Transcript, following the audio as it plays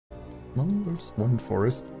Well, there's one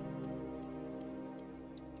forest.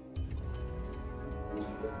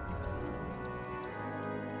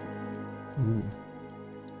 Ooh.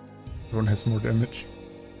 Everyone has more damage.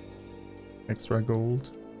 Extra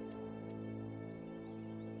gold.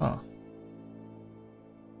 Ah.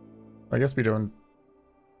 I guess we don't...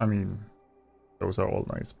 I mean, those are all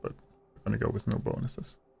nice, but we're gonna go with no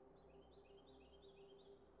bonuses.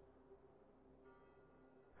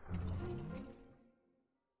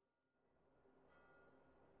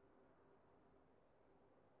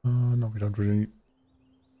 No, we don't really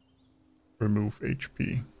remove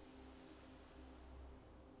HP.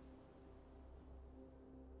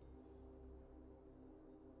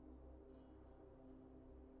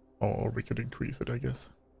 Or we could increase it, I guess.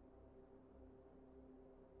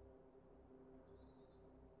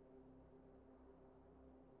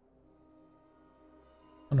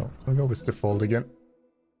 Oh no, I'll go with default again.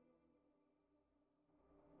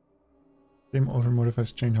 Game automotive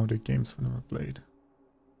has changed how the games for them are played.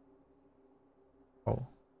 Oh.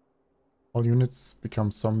 All units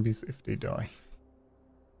become zombies if they die.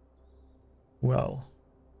 Well,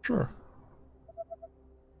 sure.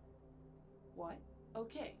 What?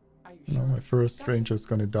 Okay. Are you No, sure? my first ranger is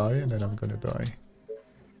gonna die and then I'm gonna die.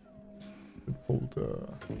 Pull the...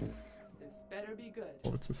 This better be good.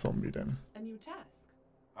 Oh, it's a zombie then. A new task.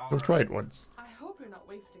 We'll try it once. I hope you're not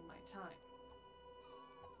wasting my time.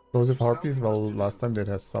 Explosive harpies, well, last time that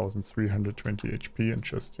has 1320 HP and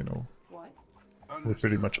just, you know, What? we're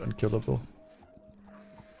pretty much unkillable.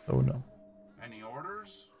 Oh no. Any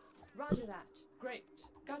orders? Roger that. Great.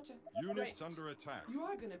 Gotcha. Units Great. under attack. You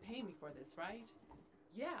are gonna pay me for this, right?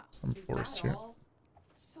 Yeah. Some Is forest that here. all?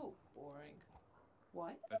 So boring.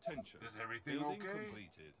 What? Attention. Is everything Building okay?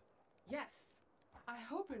 completed. Yes. I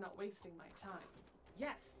hope you're not wasting my time.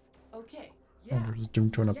 Yes. Okay. Oh, Yeah. there's a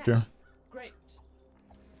doom turn up Yes. there. Great.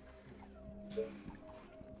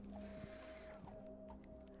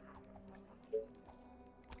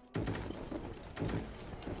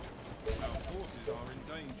 Our forces are in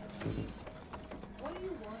danger. What do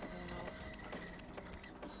you want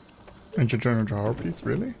now? And you turn into harpies,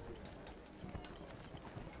 really?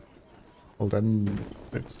 Well then,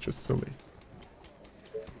 it's just silly.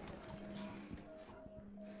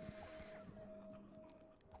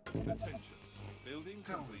 Attention. Building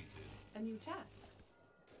completed. A new task.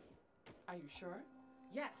 Are you sure?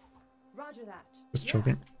 Yes. Roger that. Just Yeah.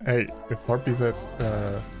 joking. Hey, if harpies at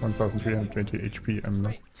 1320 HP, I'm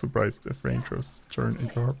not surprised if rangers turn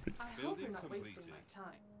into harpies. I hope you're Building not wasting completed. my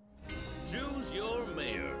time. Choose your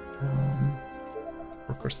mayor.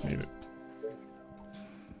 Workers needed.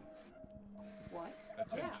 What?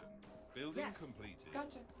 Attention. Yeah. Building Yes. completed.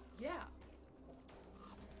 Gotcha. Yeah.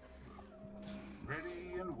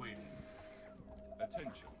 Ready and waiting.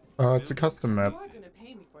 Attention. It's a custom map, You are gonna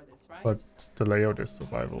pay me for this, right? but the layout is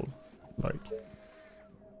survival. Like,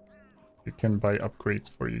 you can buy upgrades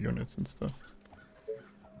for your units and stuff.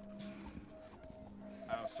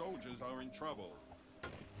 Our soldiers are in trouble.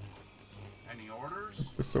 Any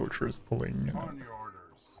orders? The soldier is pulling, you know. On your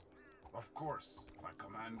orders. Of course, my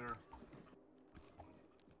commander.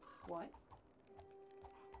 What?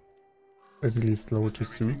 Basically slow to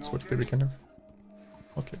suits what they kind of.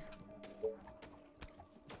 Okay,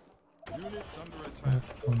 Units under attack.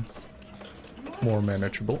 that sounds You are more gonna pay me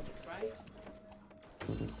manageable. for this, right?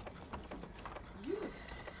 You.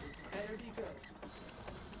 This better be good.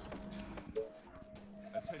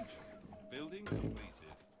 Attention. Building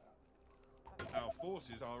completed. Our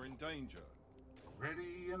forces are in danger.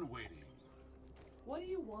 Ready and waiting. What do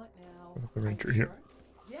you want now? We'll have a Are you ranger here. sure?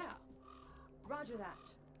 Yeah. Roger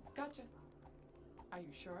that. Gotcha. Are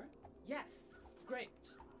you sure? Yes.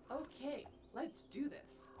 Great. Okay, let's do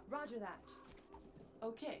this. Roger that.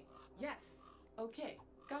 Okay. Yes. Okay.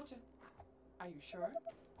 Gotcha. Are you sure?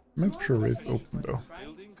 Map You are sure gonna is pay me open for though. this, right?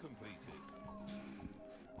 Building completed.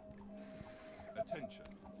 Attention.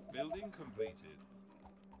 Building completed.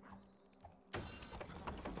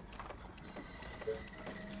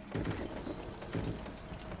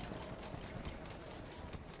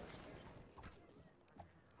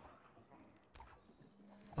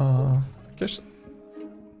 I guess.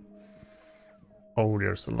 Oh,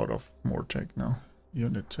 there's a lot of more tech now.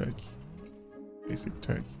 Unit tech, basic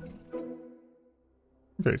tech.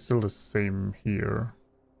 Okay, still the same here.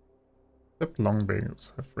 Except long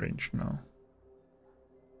barrels have range now.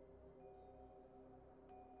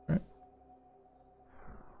 Okay.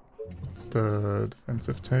 What's the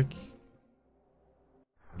defensive tech?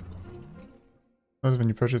 Notice when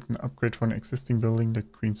you purchase an upgrade for an existing building, the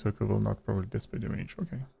green circle will not properly display the range.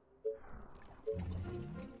 Okay.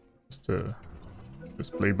 Just a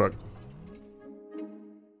display bug.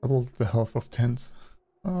 I double the health of tents.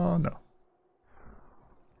 Oh no.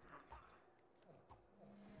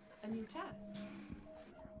 A new task.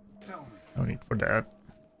 Tell me. No need for that.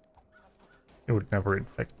 It would never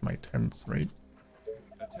infect my tents, right?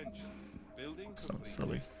 Attention. Building So completed.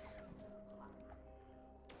 silly.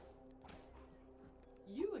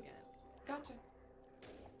 You again. Gotcha.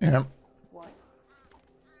 Yeah. What?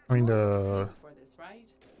 I mean, You're the paying for this, right?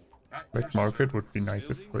 At black your market would be service. nice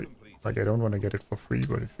if, Building like, I don't want to get it for free,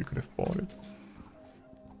 but if you could have bought it.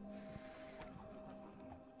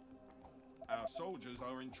 Our soldiers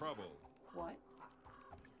are in trouble. What?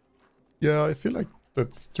 Yeah, I feel like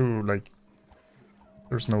that's too, like,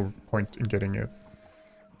 there's no point in getting it.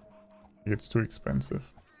 It's too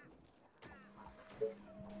expensive.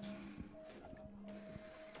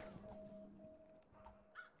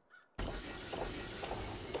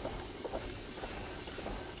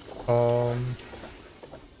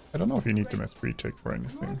 I don't know if you need them as pre-tech for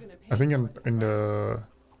anything. I think in the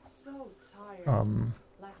So tired.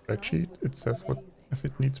 Last spreadsheet night was it says what amazing. if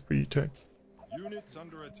it needs pre-tech. Units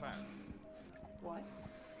under attack. What?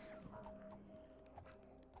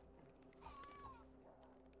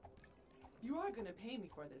 You are gonna pay me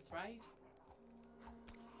for this, right?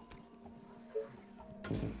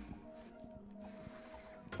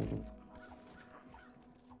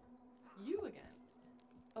 You again.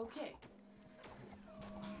 Okay.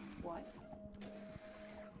 What?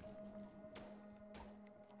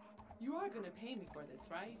 You are gonna pay me for this,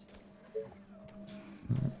 right?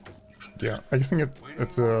 Yeah, I think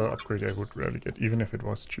it's a upgrade I would rarely get, even if it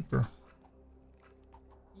was cheaper.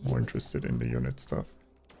 More interested in the unit stuff.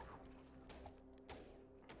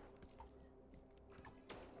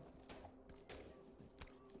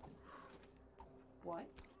 What?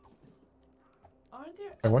 Aren't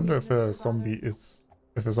there I wonder if a units of zombie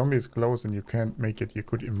honor? is close and you can't make it, you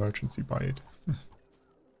could emergency buy it.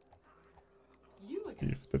 You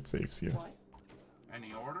again. If that saves you. What?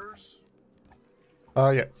 Any orders?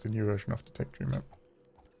 Yeah, it's the new version of the tech tree map.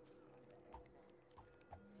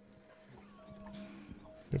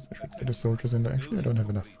 Guess I should get the soldiers in there. Actually, I don't have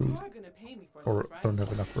enough You food. are gonna pay me for Or this, right? don't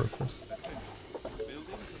have enough workers. Attention. Building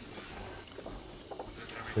completed.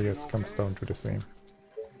 So yes, comes down to the same.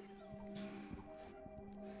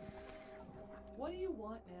 What do you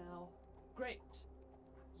want now? Great.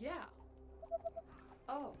 Yeah.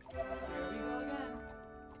 Oh, here we go again.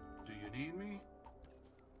 Do you need me?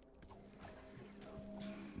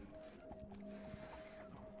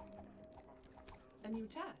 A new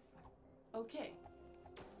task. Okay.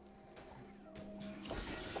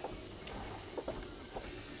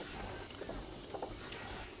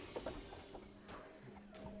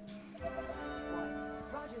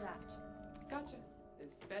 What? Roger that. Gotcha.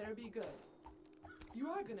 This better be good. You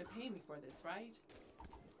are gonna pay me for this, right?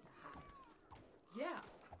 Yeah.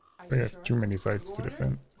 Are I you have sure? too many sites You to order,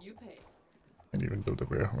 defend. You pay. And even build a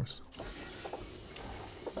warehouse.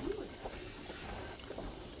 You again.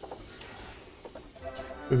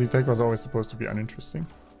 The tech was always supposed to be uninteresting.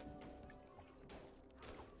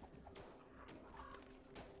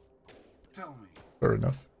 Tell me. Fair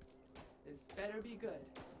enough. This better be good.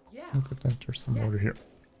 Yeah. Look at that, there's some water here.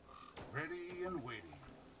 Ready and waiting.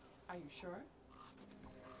 Are you sure?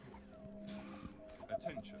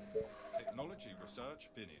 Attention. Technology research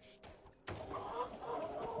finished.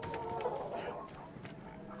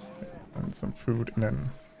 And some food, and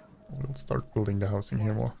then we'll start building the housing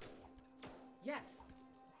here more. Yes.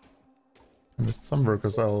 And with some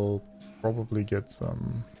workers I'll probably get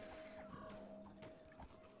some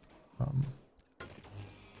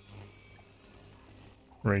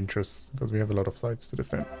rangers, because we have a lot of sites to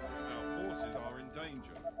defend. Our forces are in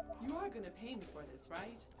danger. You are gonna pay me for this,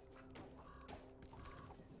 right?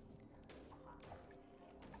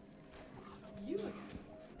 You again.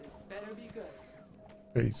 This better be good.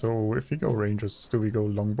 Okay, so if we go rangers, do we go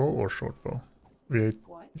longbow or shortbow? I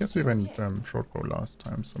What? guess we went Okay. shortbow last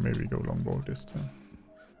time, so maybe go longbow this time.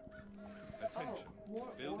 Attention. more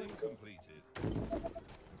Building orders. completed.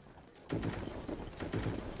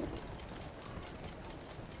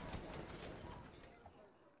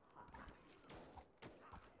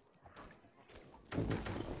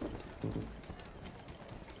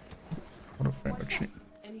 What of What's energy. up?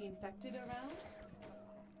 Any infected around?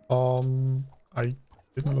 I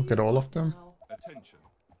didn't What look do at you all want of them. now? Attention.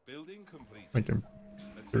 Building completed. Like,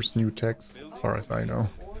 there's new techs, as far as I know.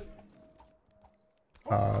 Orders.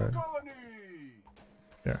 For Uh, the colony!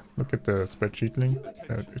 Yeah, look at the spreadsheet link.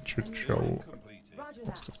 It should Building show completed. Roger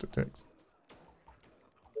most that. of the techs.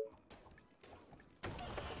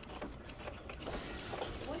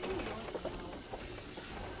 What do you want now?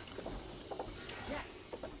 Yes.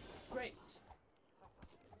 Great.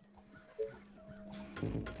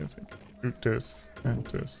 Yes, I can do this and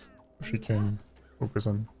this. She can focus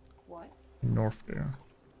on What? north there.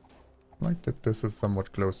 I like that this is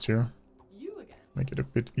somewhat closed here. You again. Make it a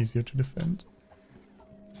bit easier to defend.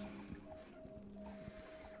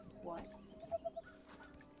 What?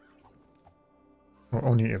 Or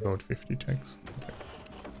only about 50 tags. Okay.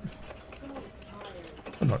 So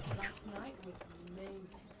tired. But not much. Last night was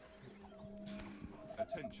amazing.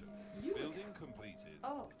 Attention. You Building again. completed.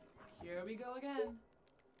 Oh, here we go again.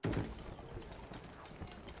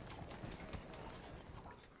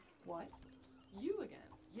 What? You again.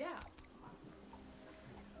 Yeah.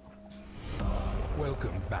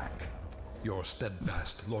 Welcome back. Your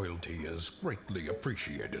steadfast loyalty is greatly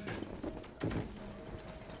appreciated.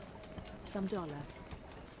 Some dollar.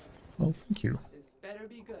 Well, thank you. This better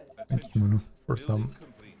be good. Thank you, Munu, for Building some.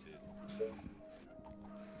 completed.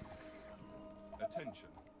 Attention.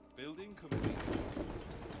 Building completed.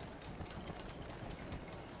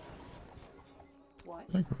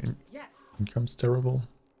 What? Like, Yes. income's terrible.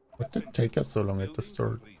 What did take us so long at the Building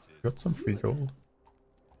start? completed. Got some free gold.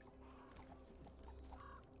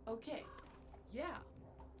 Okay. Yeah.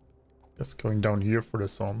 Just going down here for the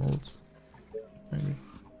sawmills. Maybe.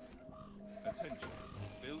 Attention.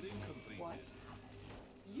 Building completed. What?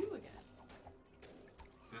 You again.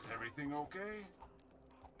 Is everything okay?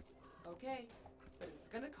 Okay. But it's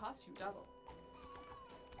gonna cost you double.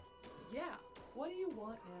 Yeah. What do you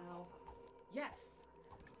want now? Yes.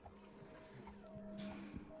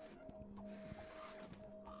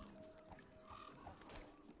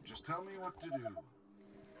 Just tell me what to do.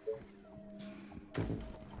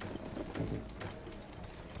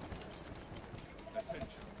 Attention.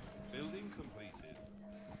 Building completed.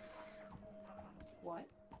 What?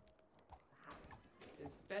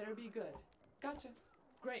 This better be good. Gotcha.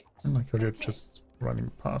 Great. I like how they're Okay. just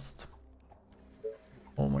running past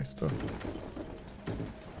all my stuff.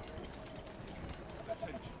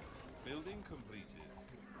 Attention. Building completed.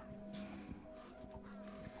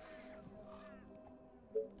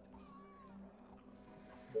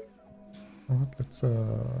 Alright, let's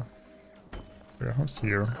warehouse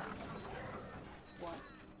here. What?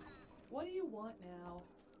 What do you want now?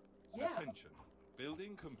 Yeah. Attention.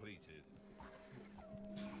 Building completed.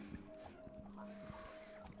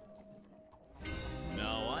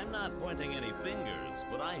 No, I'm not pointing any fingers,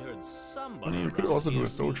 but I heard somebody. we could around also do here a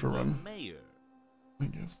soldier needs run. Mayor. I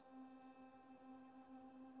guess.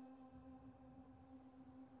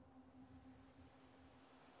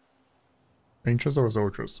 Rangers or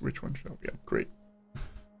soldiers? Which one shall we upgrade?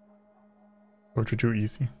 Soldier too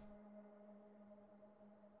easy.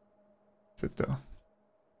 Is it though?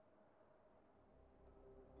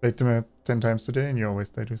 Played them 10 times today and you always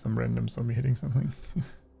die to some random zombie hitting something.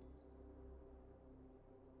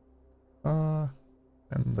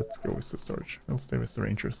 And let's go with the storage. We'll stay with the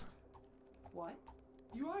Rangers. What?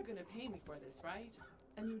 You are gonna pay me for this, right?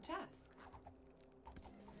 A new task.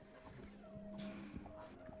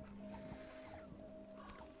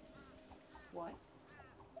 What?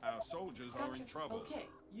 Our soldiers are Gotcha. in trouble. Okay,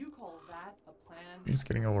 you call that a plan? He's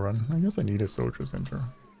getting overrun. I guess I need a soldier center.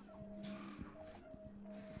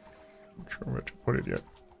 Not sure where to put it yet.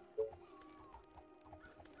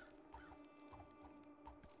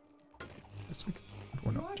 Guess we can put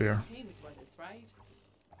one You up are there. gonna pay me for this, right?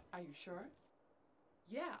 Are you sure?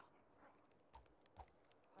 Yeah.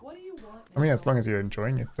 What do you want I mean, now? as long as you're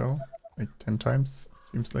enjoying it though. Like 10 times,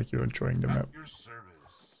 seems like you're enjoying the map. At your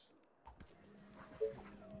service.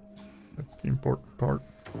 That's the important part.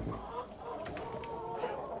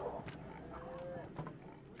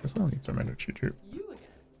 Guess I'll need some energy too. You again.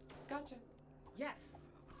 Gotcha. Yes.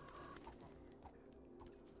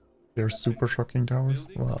 They're super shocking towers.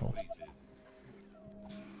 Building Wow. completed.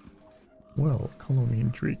 Well, color me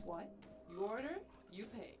intrigued. What? You order, you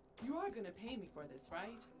pay. You are gonna pay me for this, right?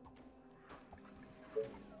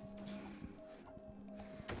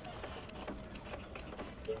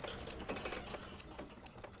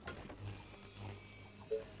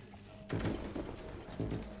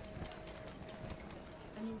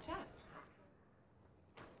 A new task.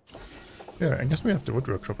 Yeah, I guess we have the wood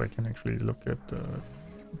workshop. I can actually look at the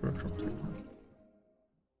workshop too.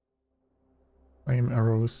 Flame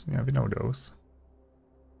arrows. Yeah, we know those.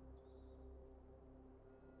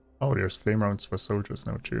 Oh, there's flame rounds for soldiers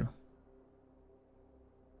now too.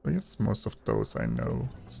 I guess most of those I know.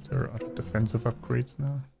 There are defensive upgrades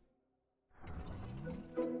now.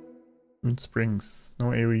 Wind springs. No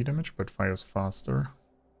AoE damage, but fires faster.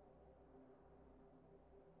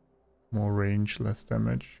 More range, less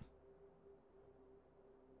damage.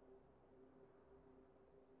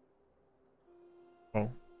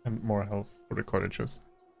 Oh, and more health for the cottages.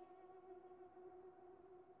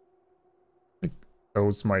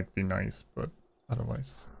 Those might be nice, but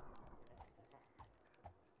otherwise.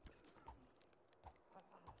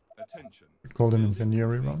 Attention. We call them Building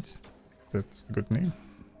incendiary completed. rounds. That's a good name.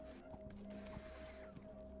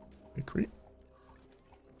 Agree.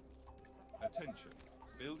 Attention.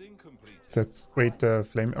 Building completed. Wait,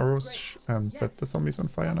 flame arrows set the zombies on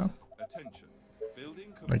fire now. Attention.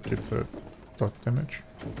 Building Like completed. it's a dot damage.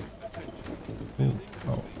 Attention. Ooh, Building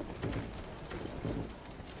oh, completed.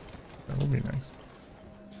 that would be nice.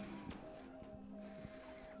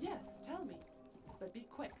 Yes, tell me. But be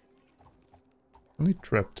quick. I'll need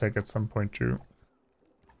trap tag at some point too.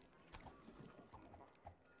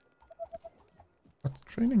 What's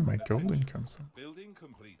draining my gold Attention. income? So Building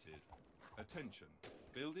completed. Attention.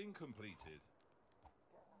 Building completed.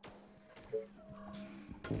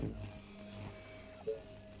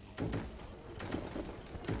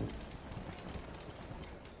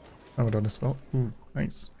 oh, that as well. Ooh,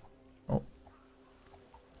 nice. Oh,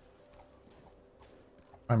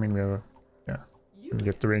 I mean we're You gonna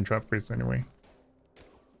get the range upgrades anyway.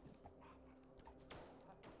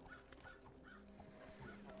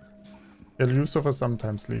 Yeah, Lucifer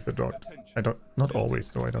sometimes leave a dot. I don't, not always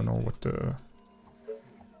though. I don't know what the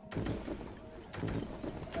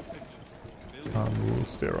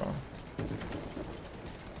rules there are.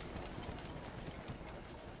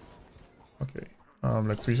 Okay,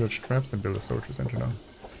 let's research traps and build a soldier center now.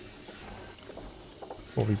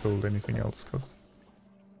 Before we build anything else, because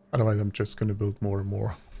otherwise I'm just gonna build more and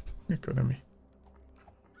more economy.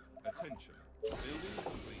 Attention. Building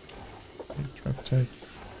completed. Okay, trap tag.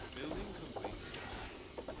 Building completed.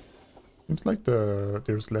 Seems like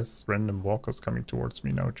there's less random walkers coming towards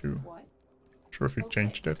me now too. what? Sure if we Okay.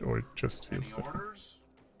 changed that or it just Any feels different. orders?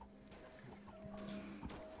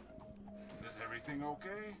 Is everything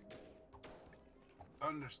okay?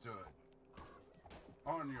 Understood.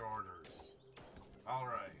 On your orders. All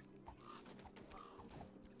right.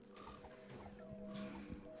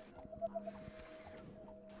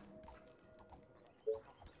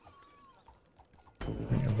 I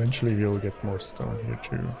mean, eventually we'll get more stone here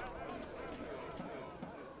too.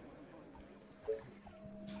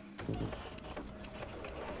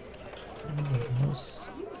 House.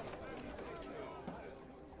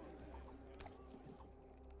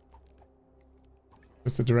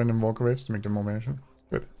 Just the random walker waves to make them more management.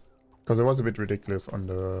 Good. Because it was a bit ridiculous on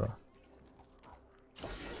the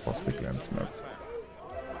Caustic Lands map.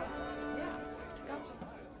 Yeah, gotcha.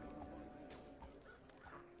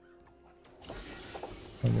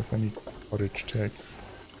 I guess I need cottage tag.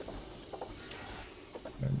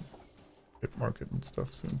 And hit market and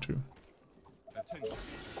stuff soon too. Attention.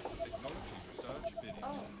 Technology research finished.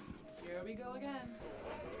 Oh, here we go again.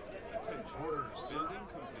 Attention. Orders. Building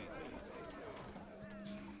completed.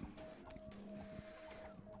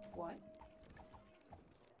 What?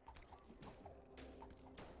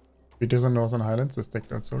 It is on Northern Highlands with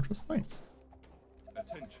decked out soldiers. Nice.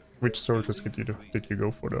 Attention. Which soldiers Building did you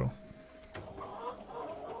go for though?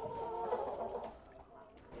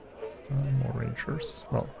 More rangers.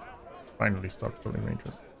 Well, finally start building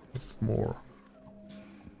rangers. It's more.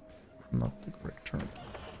 Not the correct term.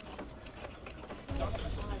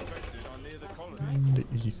 Infected are near the colony. In the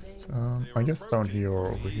east. I guess down here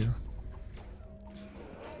or over here.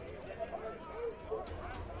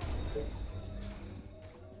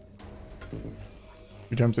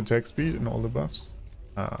 Three times attack speed and all the buffs.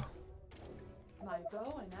 Ah, My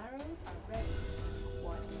bow and arrows are ready.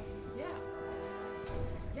 What? Yeah.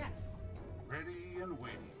 Yes. Ready and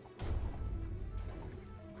waiting.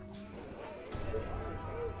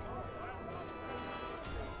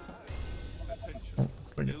 Attention. oh,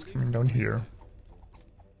 looks like it's coming down here.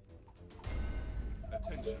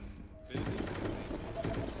 Attention. Building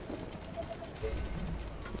completed.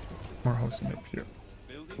 More housing up here.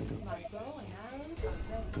 Building My completed. bow and arrows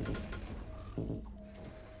are ready.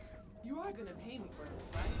 You are gonna pay me for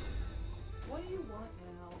this, right? What do you want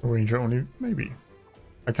now? Ranger only, maybe.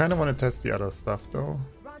 I kind of want to test the other stuff though.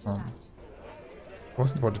 Roger Um, that.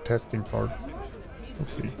 Wasn't for the testing part. You are gonna pay me We'll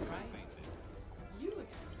for see. this, right? You again.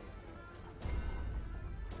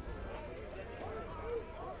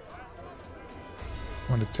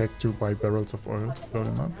 Want to tech to buy barrels of oil to blow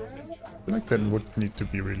them up. Arrows are I feel like that would need to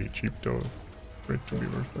be really cheap though for it to be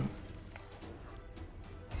worth it.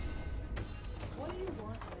 What do you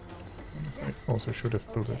want now? Honestly, I also should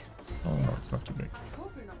have built it. Oh no, it's not too big. I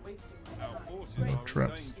hope you're not wasting my Our time. forces Like are in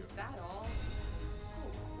traps. danger. Is that all? So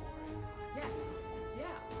boring. Yes.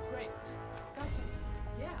 Yeah. Great. Gotcha.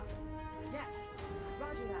 Yeah. Yes.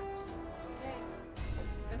 Roger that. Okay.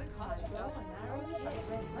 It's gonna cost you bow and arrows.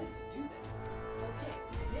 Okay. Let's do this. Okay.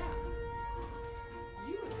 Yeah.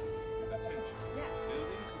 You. Attention. Yes.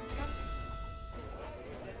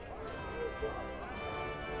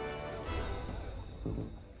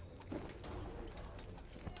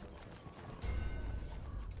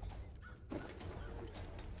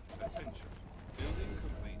 Attention. Building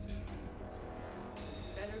completed. This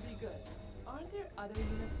better be good. Aren't there other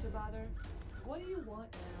units to bother? What do you want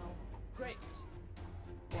now? Great.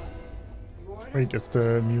 What? You order? Wait, is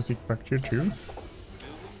the music back here too? Building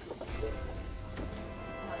completed.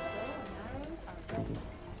 My bow and arrows are ready.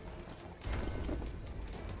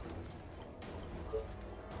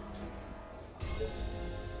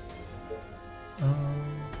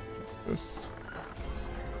 This. A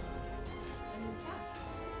new task.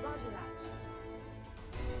 Roger that.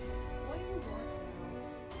 What do you want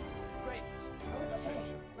now? Great. Okay.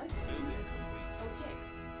 Let's do Building this. complete. Okay.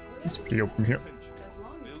 It's Whatever pretty you open here. Attention. say, as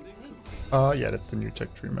long as you Building think. complete. Yeah, that's the new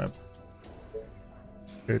tech tree map.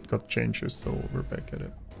 It got changes, so we're back at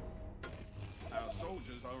it. Our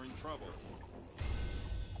soldiers are in trouble.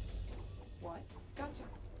 What? Gotcha.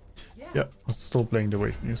 Yeah. Yeah, I'm still playing the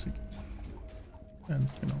wave music. And,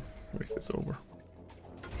 you know, wave is over.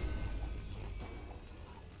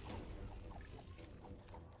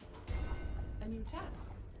 A new task.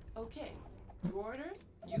 Okay. You order?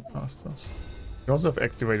 You pick. Past us. We also have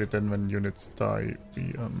activated then when units die, we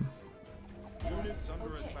Units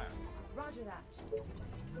under Okay. attack. Roger that.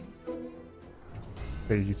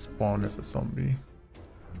 they spawn as a zombie.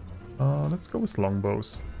 Let's go with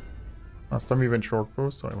longbows. Last time we went short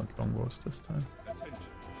bows, so I went longbows this time. Attention.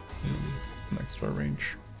 An extra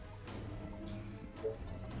range.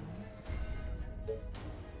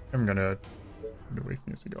 I'm gonna turn the wave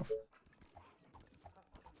music off.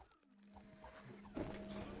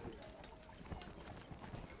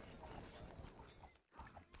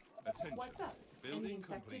 Attention. What's up? Any Building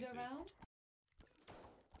infected completed. around?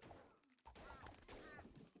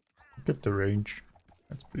 Get the range.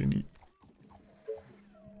 That's pretty neat.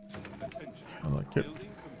 Attention. I like it. Building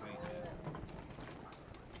completed.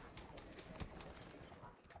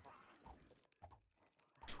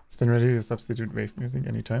 Stand ready to substitute wave music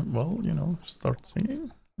anytime. Well, you know, start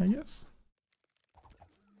singing, I guess.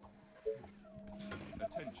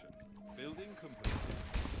 Attention. Building completed.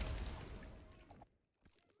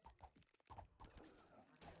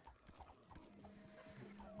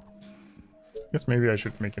 Guess maybe I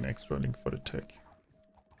should make an extra link for the tech.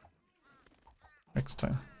 Next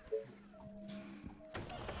time.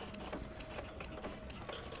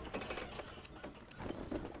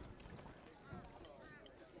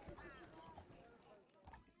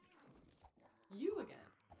 You again.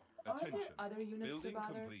 Are there Attention. other units Building to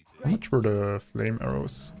bother? completed. How much were the flame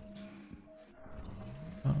arrows?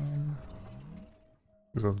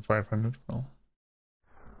 2,500. Well,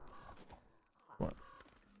 what?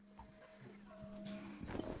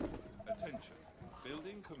 Attention.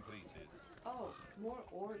 Building completed. Oh, more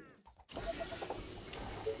orders.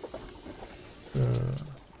 The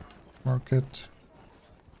market.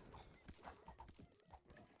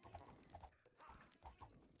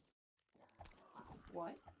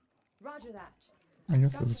 What? Roger that. I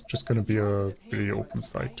guess this is just gonna be a pretty open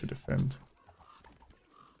site to defend.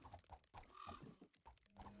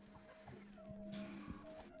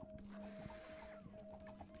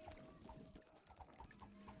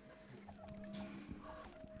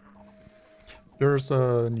 There's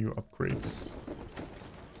new upgrades.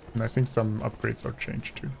 And I think some upgrades are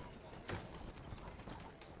changed too.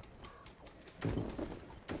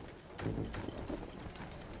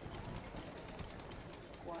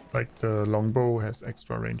 What? Like the longbow has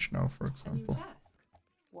extra range now, for A new example. task.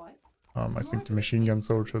 What? I think the machine gun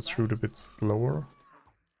soldiers shoot a bit slower,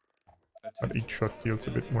 but Attention. each shot deals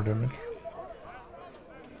a bit more damage.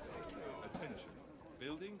 Attention.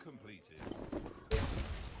 Building completed.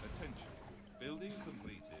 Attention. Building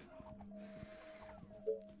completed.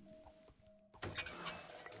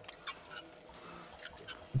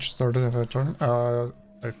 Which started at a turn?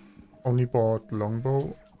 I've only bought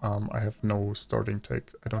longbow. I have no starting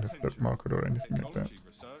tech. I don't have blood market or anything like that. Technology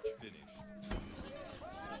research finished.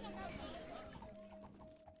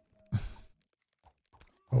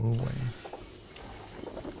 Go away.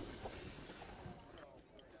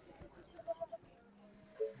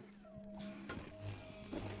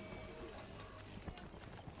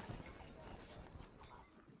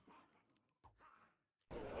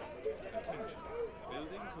 Attention.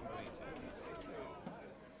 Building completed.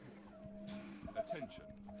 Attention.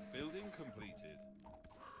 Building completed.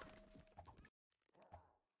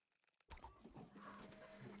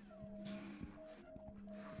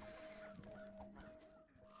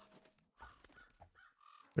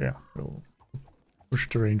 Yeah, we'll push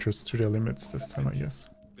the rangers to their limits this time, I guess.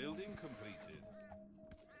 Building completed.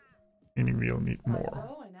 Meaning we'll need My more.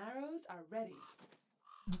 bow and arrows are ready.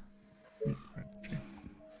 Energy.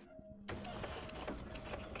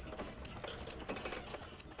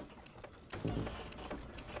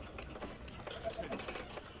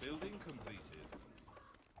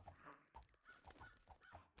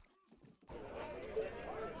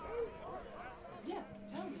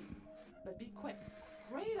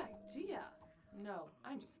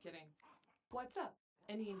 I'm just kidding. What's up?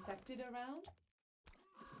 Any infected around?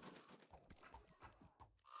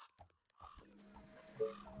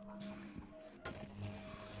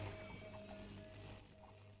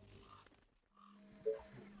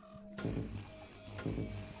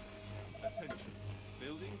 Attention.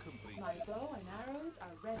 Building completed. My bow and arrows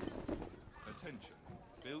are ready. Attention.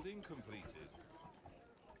 Building completed.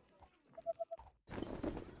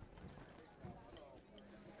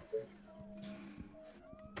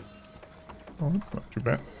 Oh, it's not too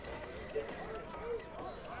bad.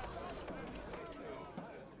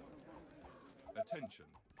 Attention.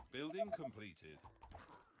 Building completed.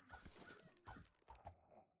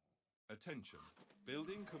 Attention.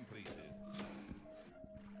 Building completed.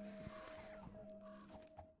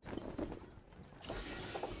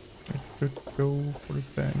 I could go for the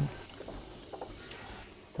bank.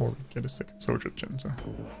 Or get a second soldier gen, so. My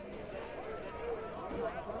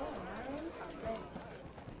bow and arrows are ready.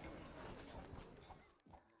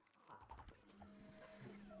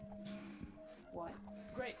 What?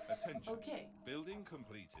 Great. Attention. Okay. Building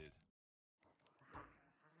completed.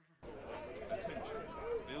 Attention.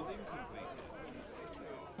 Building completed.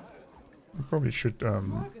 I probably should You are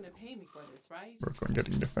gonna pay me for this, right? work on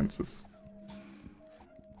getting defenses.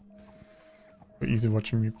 So easy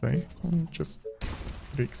watching me play. Just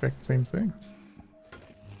the exact same thing.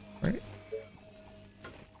 Right?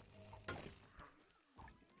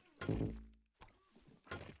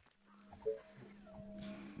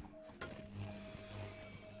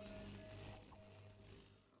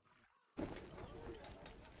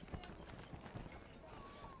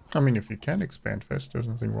 I mean, if you can expand fast, there's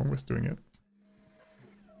nothing wrong with doing it.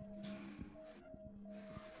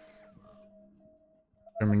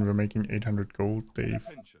 I mean, we're making 800 gold day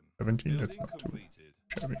Attention. 17, that's Building not too completed.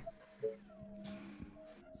 shabby.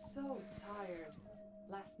 So tired.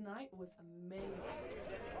 Last night was amazing.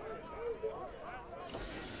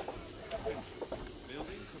 Attention.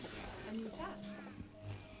 Building completed. A new task.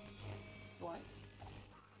 What?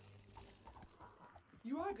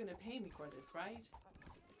 You are gonna pay me for this, right?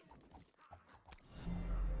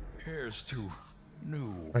 Here's to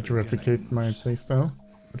new Try to replicate my playstyle,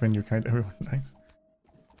 but when you kite, everyone dies.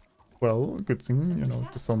 Well, good thing, you know,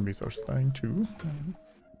 the zombies are dying too.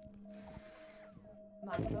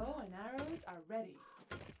 My bow and arrows are ready.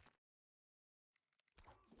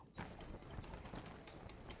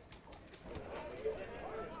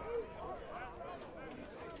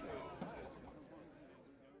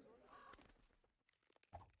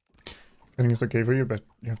 Kiting is okay for you, but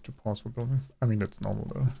you have to pause for building. I mean, that's normal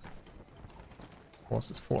though.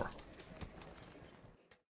 Pause is 4.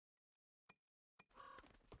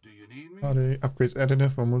 Do you need me? Are the upgrades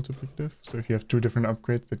additive or multiplicative? So if you have 2 different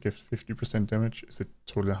upgrades that give 50% damage, is it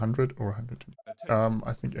totally 100 or 120? Attention.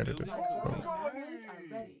 I think additive. My bow and So. arrows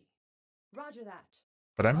are ready. Roger that.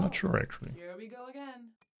 But I'm not sure actually. Here we go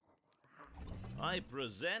again. I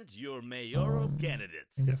present your mayoral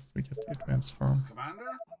candidates. Yes, we get the advanced farm. Commander?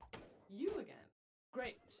 You again.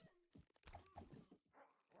 Great.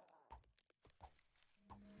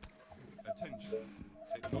 Attention.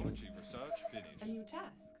 Technology research A finished. new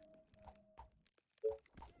task.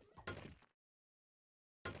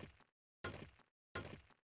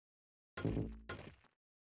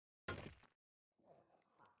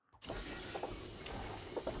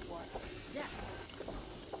 What? Yes.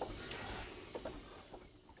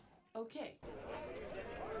 Okay.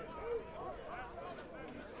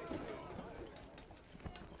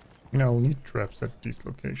 You know, I'll need traps at these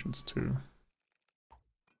locations too.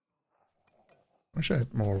 Wish I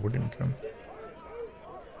had more wood income.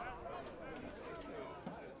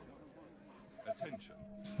 Attention.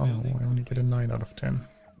 Oh, I only get a 9 out of 10.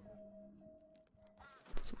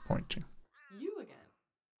 Disappointing. You again.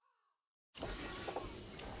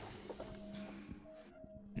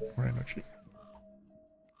 Need more energy.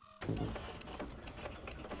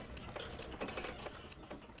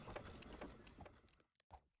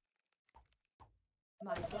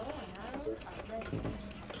 My bow and arrows are ready.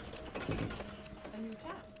 A new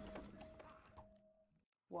task.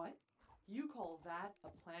 What? You call that a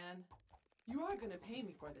plan? You are gonna pay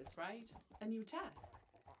me for this, right? A new task.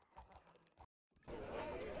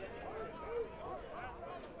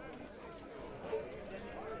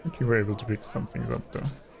 I think you were able to pick some things up though.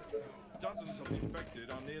 Dozens of infected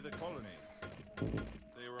are near the colony.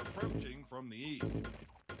 They are approaching from the east.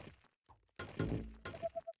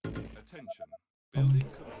 Attention. Building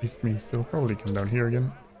East complete. means they'll probably come down here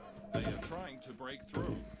again. They are trying to break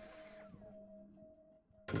through.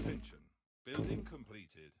 Attention. Building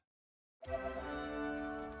completed.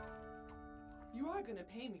 You are gonna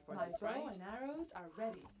pay me for this, right? My bow and arrows are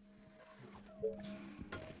ready.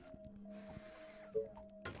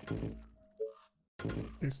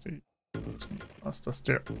 Is the master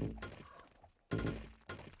stair.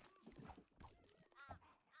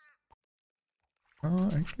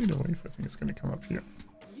 Actually the wave I think is gonna come up here.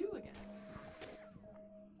 You again.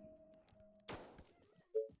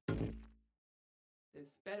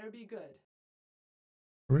 This better be good.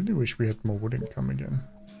 I really wish we had more wooding come again.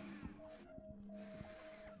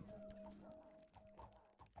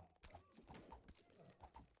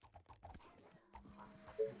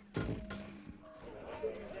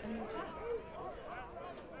 A new task.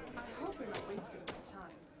 I hope you're not wasting my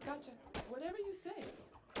time. Gotcha. Whatever you say.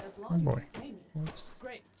 As long Oh as boy. you pay me. That's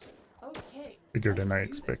Great. Okay. bigger than I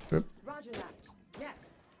let's do this. expected. Roger that. Yes.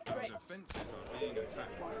 Our Great. defenses are being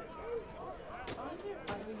attacked. Are there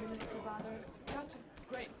other units to bother? Gotcha.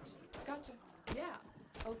 Great. Gotcha. Yeah.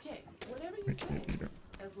 Okay. Whatever you Make say. it either.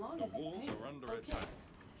 As long The as you walls pay me. are under Okay. attack.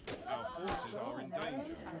 Our forces are in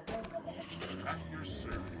danger. At your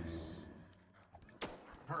service.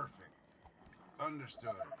 Perfect.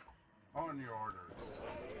 Understood. On your orders.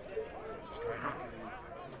 Just guide me to the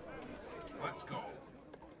infected. Let's go.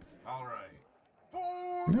 All right.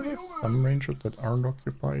 For You the have some humans. rangers that aren't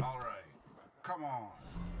occupied. All right. Come on.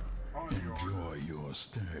 On your Enjoy orders. your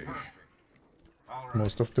stay. Perfect. All right.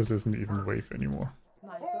 Most of this isn't even wave anymore.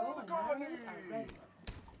 My For bow the and colony. arrows are ready.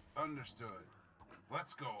 Understood.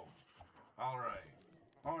 Let's go. All right.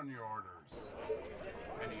 On your orders.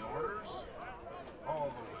 Any orders?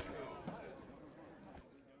 All the way.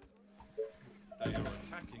 They are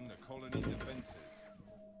attacking the colony defenses.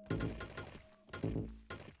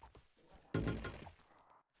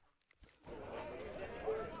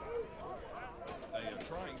 They are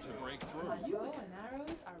trying to break through. My bow and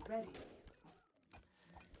arrows are ready.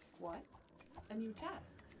 What? A new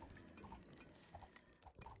task.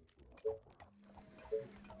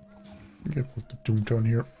 Get put the doom down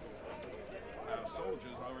here. Our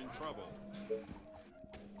soldiers are in trouble.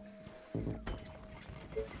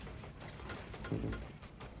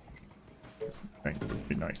 This bank would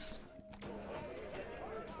be nice.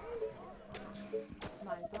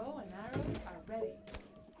 My bow and arrows are ready.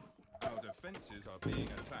 Our defenses are being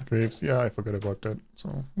attacked. Waves, yeah, I forgot about that.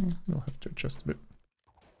 So we'll have to adjust a bit.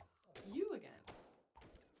 You again.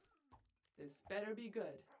 This better be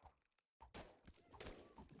good.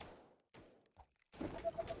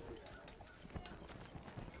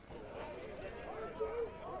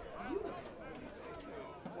 You again.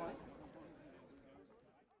 What?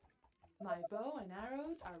 My bow and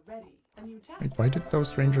arrows are ready. A new task. Wait, why did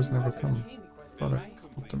those rangers never come? Pay me for this, Thought I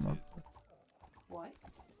right? put them up. What?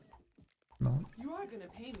 No. You are gonna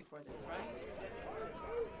pay me for this,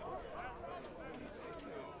 right?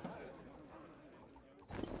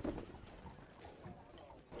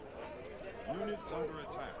 Units under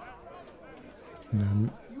attack. And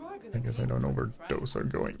then You are gonna I guess pay I don't me know for where this, right? those are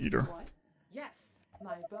going either. What? Yes.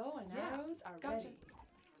 My bow and arrows are ready.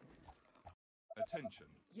 Attention.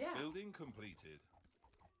 Yeah. Building completed.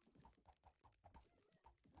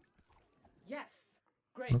 Yes.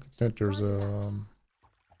 Great. Look at that, there's Roger a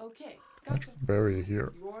that. Okay. Gotcha. natural barrier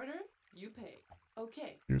here. You order, you pay.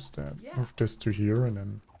 Okay. Use that. Yeah. Move this to here and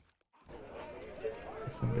then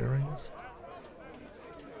different areas.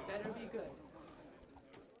 This better be good.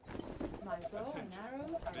 My bow and Attention.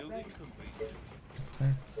 arrows are Building ready. completed.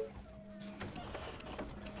 Attack.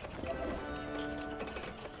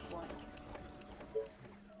 What?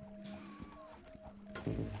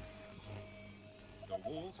 The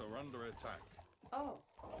walls are under attack. Oh,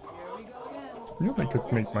 here we go again. Yeah, I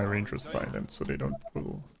could make my rangers silent so they don't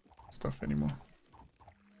pull stuff anymore.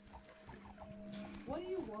 What do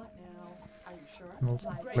you want now? Are you sure? And also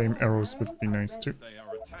My flame bow and arrows would be are nice ready. too. They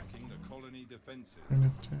are attacking the colony defenses.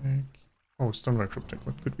 An attack. Oh, stonework attack.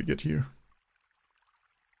 What could we get here?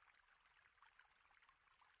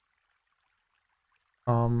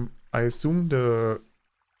 I assume the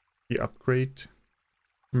upgrade to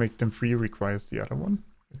make them free requires the other one.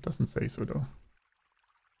 It doesn't say so though.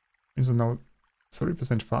 Is it now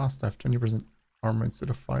 30% fast? I have 20% armor instead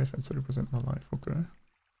of 5 and 30% more life. Okay.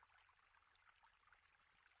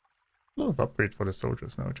 A lot of upgrade for the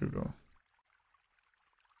soldiers now too though.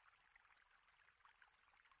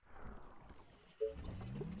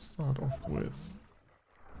 Start off with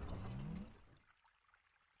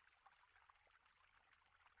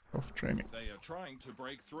training. They are trying to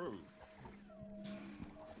break through.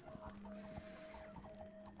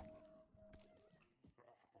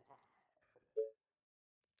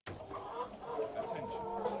 Attention.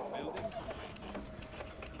 Building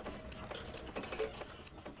completed.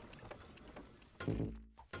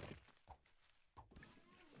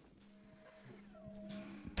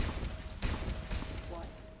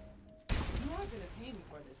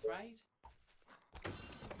 right?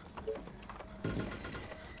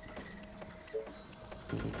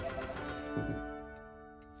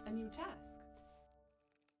 A new task.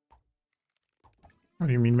 What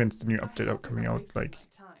do you mean when's the new update out coming out? Like,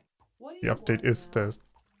 the update is the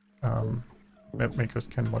map makers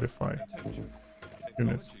can modify Attention.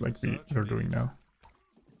 units like we're doing now.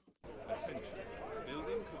 Attention.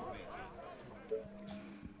 Building completed.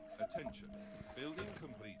 Attention. Building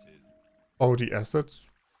completed. Oh, the assets?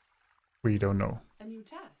 We don't know. A new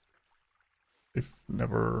task. We've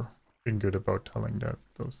never been good about telling that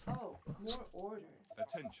those things. Oh, more orders.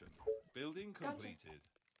 Attention. Building Gotcha. completed.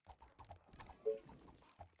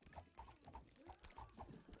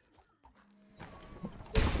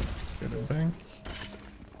 Let's get a bank.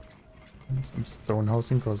 And some stone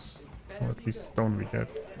housing, because Better at be least good. stone we get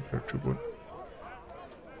compared to wood.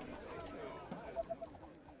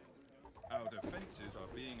 Our defenses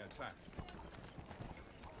are being attacked.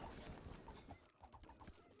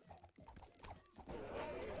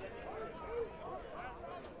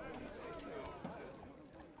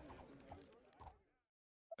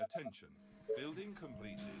 Attention. Building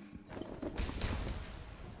completed.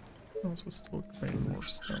 Also still claim more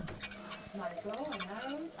stone. My bow and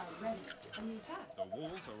arrows are ready. A new task. The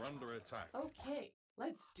walls are under attack. Okay,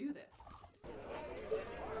 let's do this.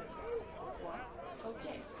 What?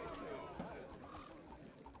 Okay.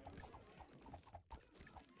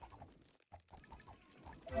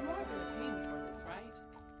 You are gonna pay me for this, right?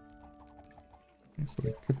 Okay, so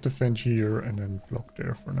we could defend here and then block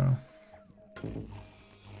there for now.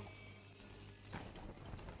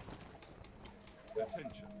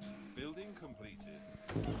 Attention. Building completed.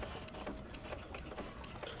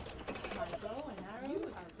 My bow and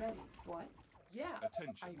arrows are ready. What? Yeah.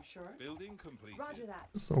 Attention. Are you sure? Building completed. Roger that.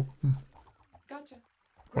 So, Gotcha.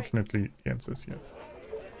 Great. fortunately, the answer is yes.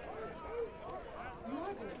 You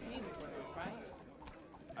are gonna pay me for this,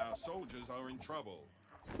 right? Our soldiers are in trouble.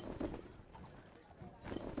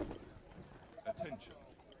 Attention.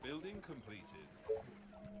 Building completed.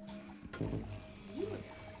 You again.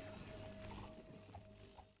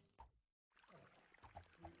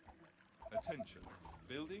 Attention.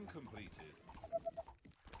 Building completed.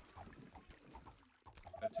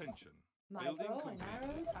 Attention. My Building bow and completed.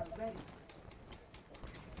 arrows are ready.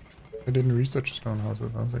 I didn't research stone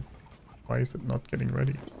houses. I was like, why is it not getting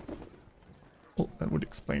ready? Oh, that would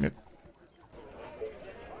explain it.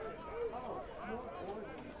 Oh, more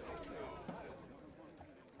orders.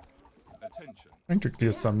 Attention. Trying to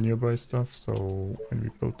clear some nearby stuff, so when we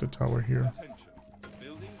build the tower here, Attention.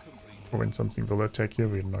 Building completed. or when something will attack here,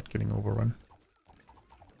 we're not getting overrun.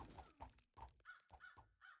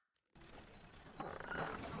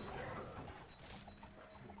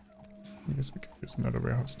 I guess we could use another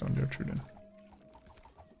warehouse down there too then.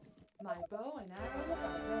 My bow and arrows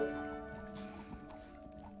are ready.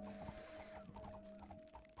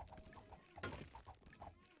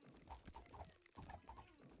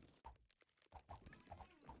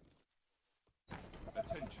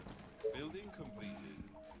 Attention. Building completed.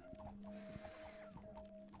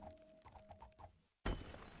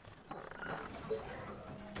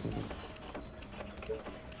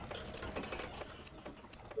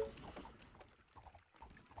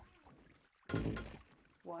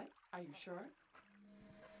 What? Are you sure?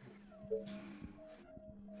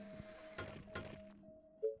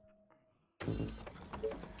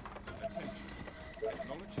 Attention.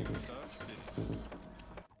 Technology research finished.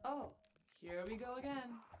 Oh, here we go again.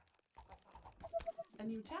 A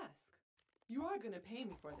new task. You are gonna pay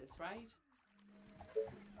me for this, right?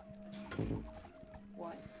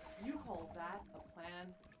 What? You call that a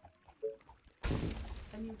plan?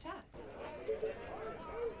 A new task.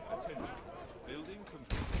 Attention. Building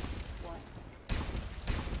complete. What?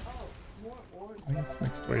 Oh, more orders. I guess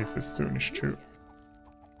next wave is soonish too.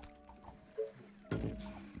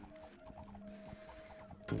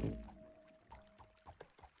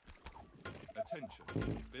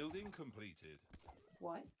 Attention. Building completed.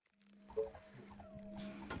 What?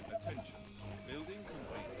 Attention. Building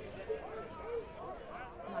completed.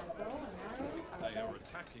 My bow and arrows are They are ready.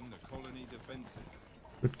 attacking the colony defenses.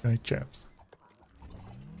 Good guy chaps.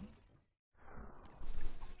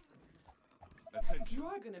 Attention. You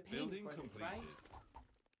are gonna pay me Building for this, completed.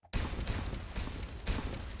 right?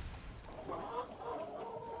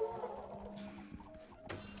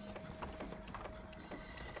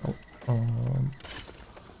 Oh,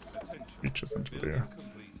 Attention. reaches until Building there.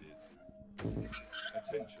 completed.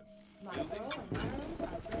 Attention. My Building bow and completed. arrows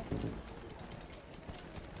are ready.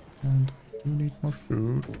 And I do need more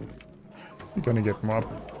food. We're gonna get more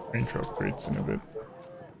ranger upgrades in a bit.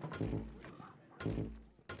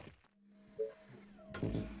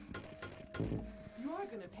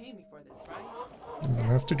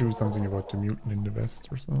 have to do something about the mutant in the west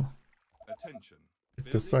or so. Attention.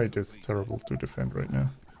 The site is terrible to defend right now.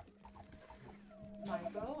 My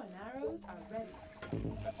bow and arrows are ready.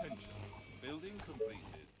 Attention. Building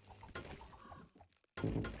completed.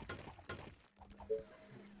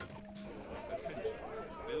 Attention.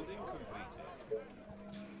 Building completed.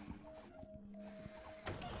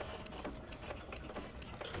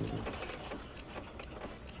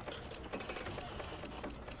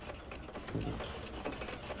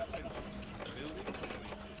 Attention. Building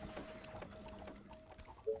completed.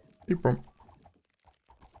 April.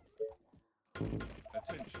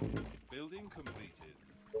 Attention. Building completed.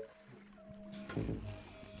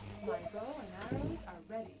 My bow and arrows are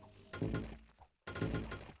ready.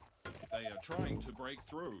 They are trying to break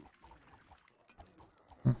through.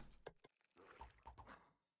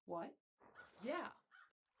 What? Yeah.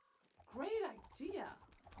 Great idea.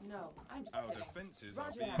 No, I'm just Our kidding. defenses are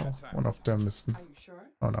Roger being that. attacked. One of them is... Are you sure?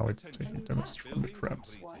 Oh, now it's Attention. taking damage from the Building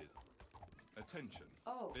crabs. completed. Attention.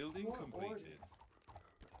 Oh, Building more completed.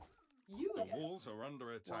 orders. You The again. walls are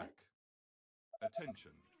under attack.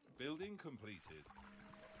 Attention. Building completed.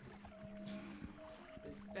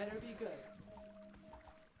 This better be good.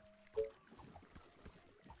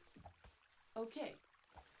 Okay.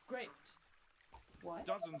 Great. What?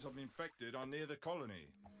 Dozens of infected are near the colony.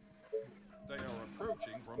 They are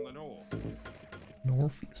approaching from the north.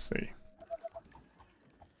 North, you say?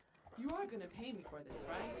 You are gonna pay me for this,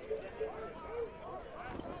 right?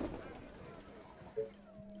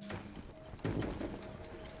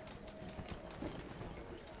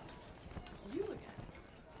 You again.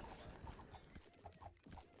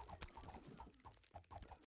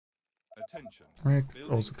 Attention. I could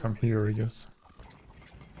also come here, I guess.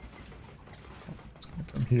 It's gonna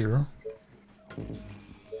come here.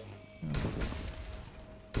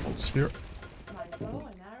 It's here. My bow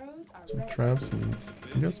and arrows are Some ready. traps, and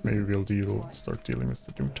I guess maybe we'll start dealing with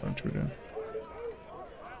the Doomtown too then.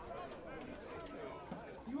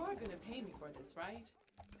 You are gonna pay me for this, right?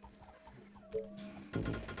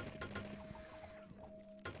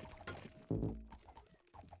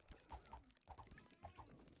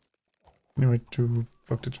 Anyway, to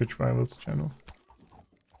block the Twitch Rivals channel.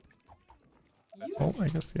 You Oh, I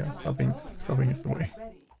guess, yeah, subbing is the way.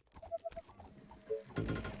 ready.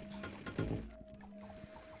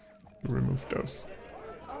 Remove those.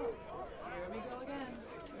 Oh, here we go again.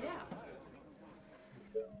 Yeah.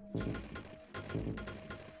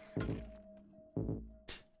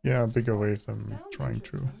 Yeah, bigger waves I'm Sounds trying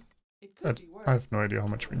to. interesting. It could But be worse. I have no idea how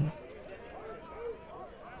much we need.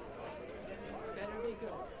 This better be good.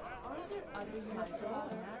 Aren't there other units to bow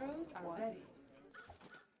and arrows are ready?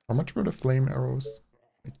 How much were the flame arrows?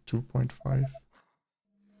 Like 2.5?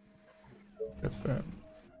 Get that.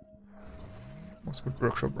 Was good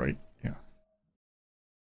workshop, right? Yeah.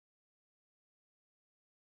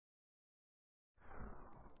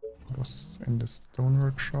 It was in the stone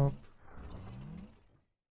workshop.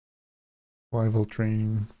 Survival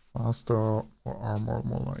training, faster or armor,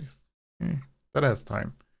 more life. Okay. That has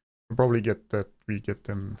time. We'll probably get that. We get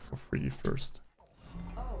them for free first.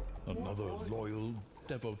 Oh, Another loyal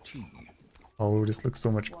devotee. Oh, this looks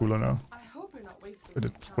so much cooler now. I hope you're not wasting But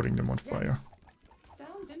your it's time. putting them on Yes. fire.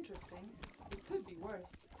 Sounds interesting. It could be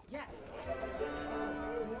worse. Yes.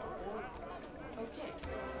 Okay.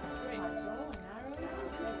 Great. My bow and arrows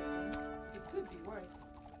sounds interesting. It could be worse.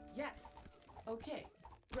 Yes. Okay.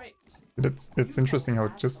 Great. It's interesting how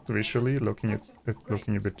just visually looking at it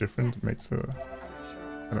looking a bit different makes Are you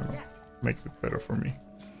sure? I don't know, Yes. makes it better for me.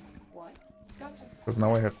 What? Gotcha. Because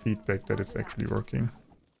now I have feedback that it's actually working.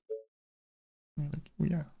 Like, oh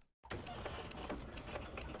yeah.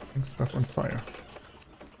 Putting stuff on fire.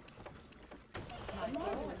 My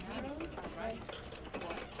bow and arrows are right.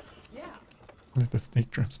 What? Yeah. Let the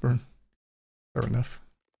snake traps burn. Fair enough.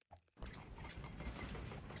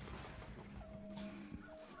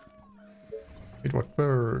 Wait, what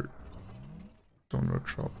were stone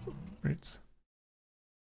workshop upgrades?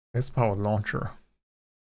 S power launcher.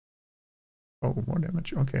 Oh, more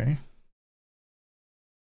damage. Okay.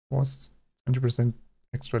 Was 20%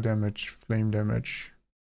 extra damage, flame damage.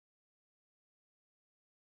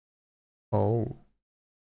 Oh.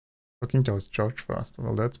 Looking towards charge faster.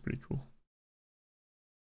 Well, that's pretty cool.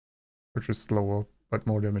 Which is slower, but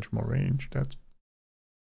more damage, more range. That's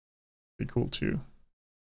pretty cool too.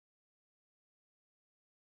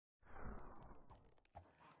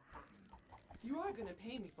 You are gonna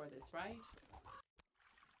pay me for this, right?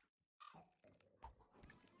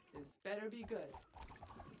 This better be good.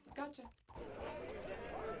 Gotcha.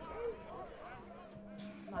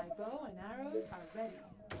 My bow and arrows are ready.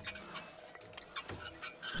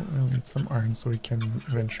 We'll need some iron so we can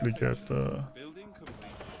eventually get Building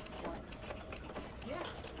completed. Yeah.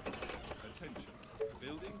 Attention.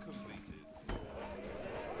 Building completed.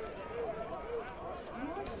 You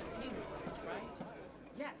are gonna pay me for this, right?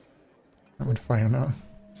 Yes. I'm on fire now.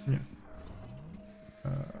 Yes.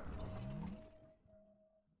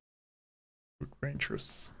 Good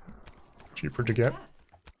rangers. Cheaper to get. Task.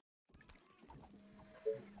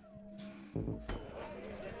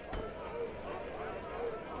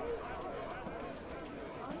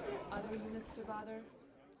 Aren't there other units to bother?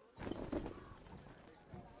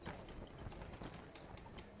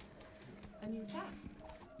 A new task.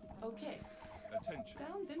 Okay. Attention.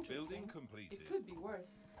 Sounds interesting. Building completed. It could be worse.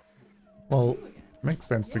 Well, You again. makes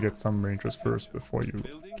sense to get some rangers first before you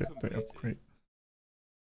Building get the completed. upgrade.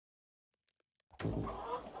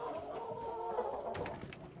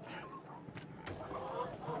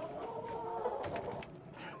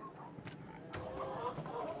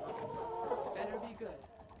 This better be good.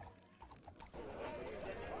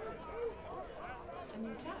 A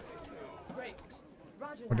new task. Great.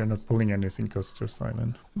 Roger But they're that. not pulling anything because they're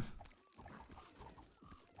silent.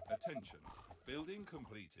 Attention. Building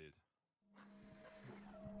completed.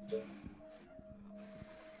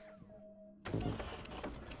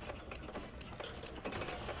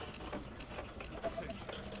 Attention.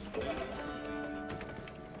 Building completed.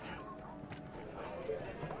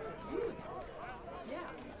 You. Yeah.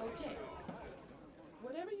 Okay.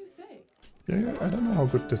 Whatever you say. Yeah, I don't know how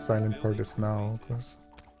good the silent part is now, because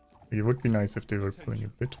it would be nice if they were pulling a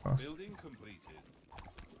bit fast. Building completed.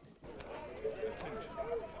 Attention.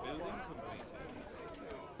 Building completed.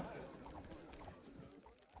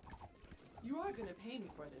 You are gonna pay me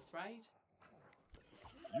for this, right?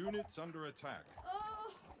 Units under attack.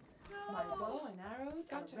 My bow and arrows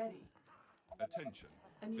are ready. Attention.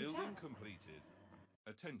 A new Building task. completed.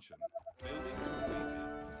 Attention. Building completed.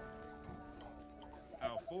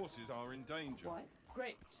 Our forces are in danger. What?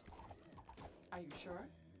 Great. Are you sure?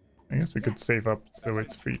 I guess we could save up so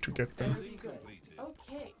it's free to get them. Very good.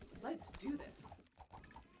 Okay, let's do this.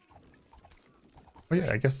 Oh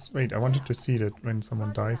yeah, I guess, wait, I wanted to see that when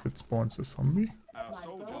someone dies it spawns a zombie. Our My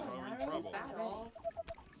soldiers bow are in and arrows trouble. that all.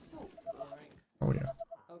 So boring. Oh yeah,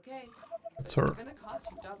 Okay. that's It's her. gonna cost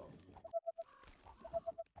you double.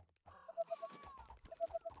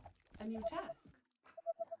 A new task.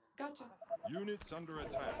 Gotcha. Units under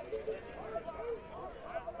attack.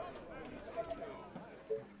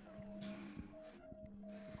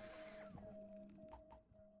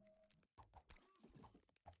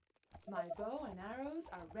 My bow and arrows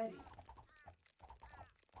are ready.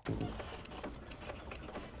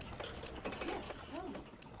 Yes, tell me.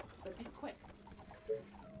 But be quick.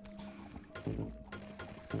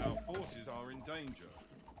 Our forces are in danger.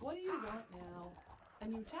 What do you want now? A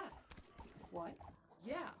new task. What?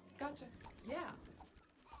 Yeah, gotcha. Yeah.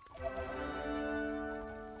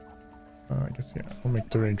 I guess yeah, I'll make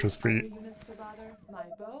the rangers Other free. units to bother. My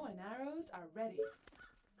bow and arrows are ready.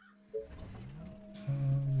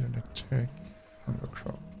 Unit tech, hunger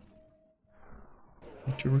crop.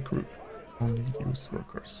 Need to recruit. Only use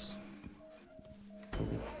workers.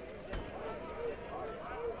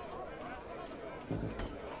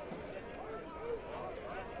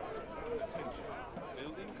 Attention.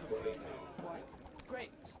 Building completed. What?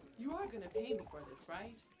 Great. You are gonna pay me for this,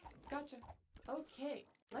 right? Gotcha. Okay,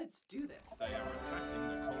 let's do this. They are attacking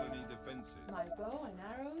the colony defenses. My bow and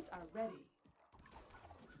arrows are ready.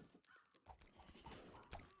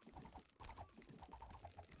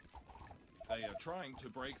 They are trying to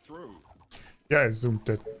break through. Yeah, I assumed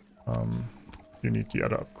that you need the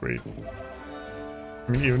other upgrade.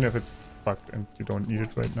 I mean, even if it's bugged and you don't need it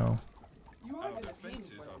right now, You are Our gonna pay me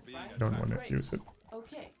defenses for are this, being right? you don't want Great. to use it.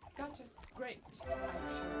 Okay, gotcha. Great. Are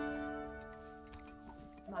you sure?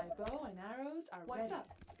 My bow and arrows are ready. What's up?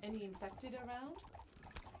 Any infected around?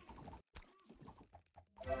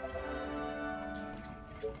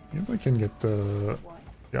 Yes, I can get the What?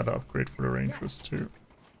 other upgrade for the rangers too.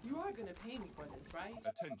 You are gonna pay me for this, right?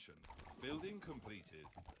 Attention. Building completed.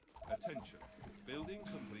 Attention. Building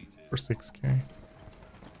completed. For 6k.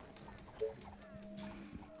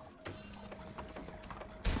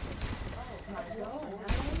 My bow and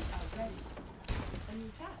arrows are ready. A new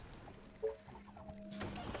task.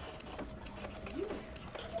 You.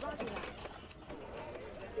 Roger that.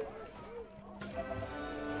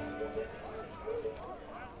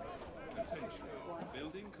 Attention. What?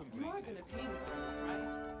 Building You are completed. gonna pay me for this, right?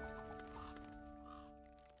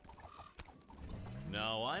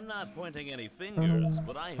 No, I'm not pointing any fingers,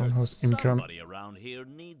 but I heard Townhouse income. somebody around here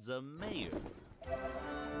needs a mayor.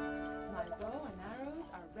 My bow and arrows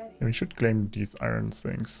are ready. Yeah, we should claim these iron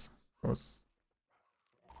things, because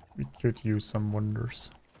we could use some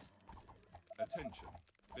wonders. Attention.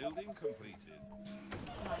 Building completed.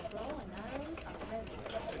 My bow and arrows are ready.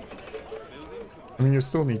 Attention. Building I mean, you completed.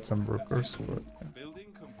 still need some workers, but yeah, Building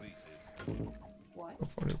completed. What? so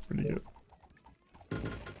far they're pretty good.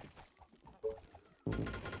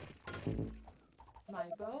 My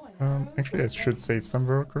bow and arrows Actually, I are should ready. save some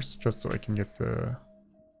workers just so I can get the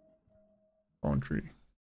foundry.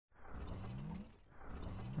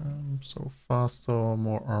 So faster,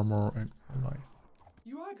 more armor, and more life.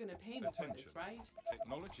 You are gonna pay me for Attention. this, right?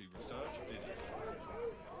 Technology research finished.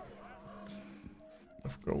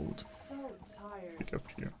 Of gold. So tired. Pick up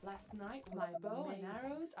here. Last night my bow and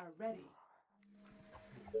arrows are ready.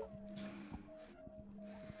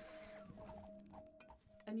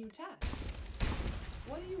 A new task.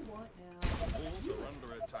 What do you want now? Walls are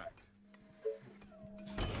under attack.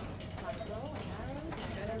 My bow and arrows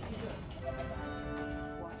better be good.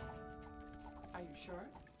 What? Are you sure?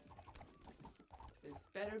 This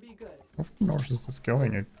better be good. How far north is this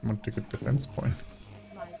going? I want a good defense point.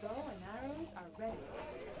 My bow and arrows are ready.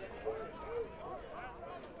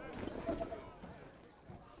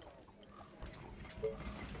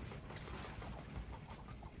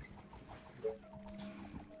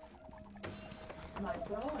 My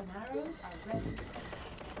bow and arrows are ready.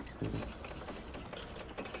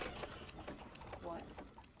 What?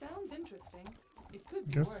 Sounds interesting. It could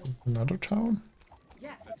be Guess worse. it's another town?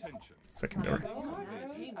 Yes. Attention. Secondary. My bow and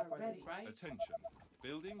arrows are ready, right? Attention.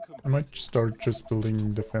 Building I completed. might start just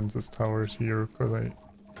building defenses towers here because I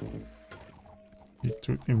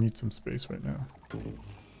need some space right now.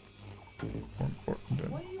 More important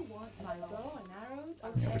than What do you want? My bow and arrows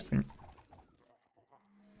are any other ready. thing.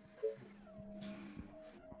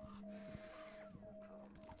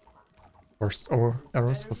 First, or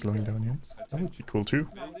arrows for slowing down units. That would be cool too.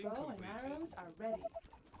 My Building bow and completed. arrows are ready.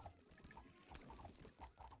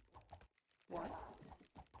 What?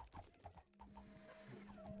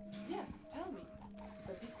 Yes, tell me.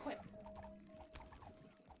 But be quick.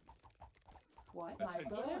 What? My Attention.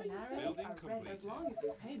 bow and arrows Building are ready as completed. long as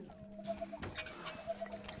you pay me.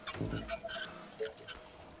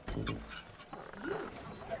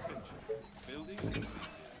 Attention. Building completed.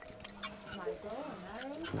 My bow and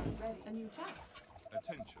arrows are ready. A new task.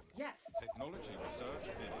 Attention. Yes. Technology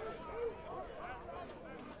research finished.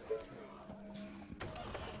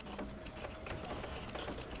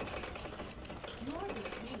 You are gonna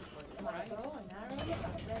pay me for this, right? My bow and arrows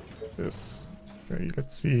are ready. Yes. Okay,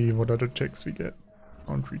 let's see what other checks we get.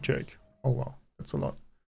 Foundry check. Oh wow, that's a lot.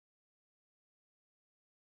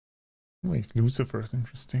 Wait, Lucifers,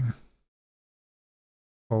 interesting.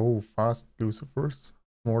 Oh, fast Lucifers.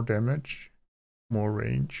 More damage. More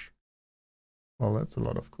range. Well, that's a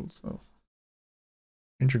lot of cool stuff.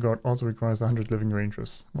 Ranger Guard also requires 100 living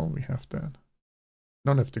rangers. Well, we have that.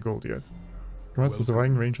 Don't have the gold yet. Converts the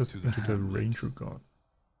surviving rangers to the into the Hamlet. Ranger God.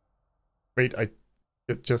 Wait, I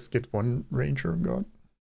just get one Ranger God?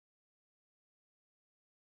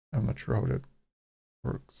 I'm not sure how that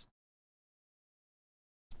works.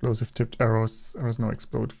 Explosive tipped arrows. Arrows now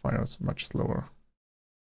explode. Fires much slower.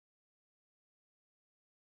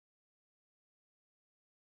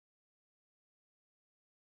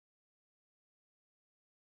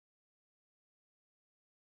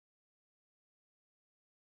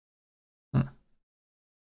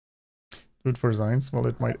 Do it for science. Well,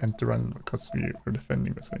 it might end the run because we are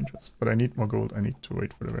defending with rangers. But I need more gold. I need to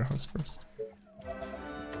wait for the warehouse first.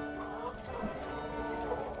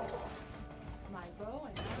 My bow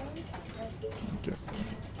and arrows are ready. I guess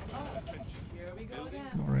Oh, here we go again.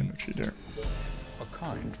 more energy there. A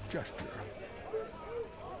kind gesture.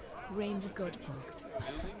 Range good marked.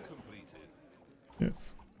 Building completed.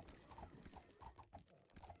 Yes.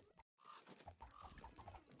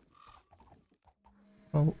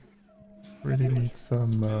 Well, really need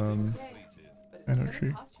some Completed. But it's energy.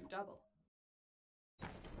 gonna cost you double. I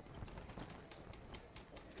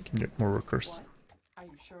can get more workers. What? Are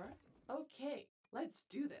you sure? Okay, let's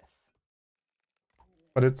do this.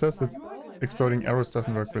 But it says that My bow and exploding arrows arrows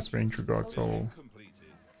doesn't work with Ranger God, so Building completed.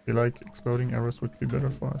 I feel like exploding arrows would be better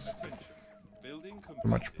for us. Attention. Building Too completed.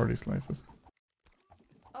 much party slices.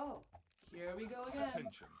 Oh, here we go again.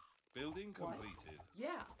 Attention. Building What? completed.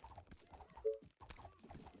 Yeah.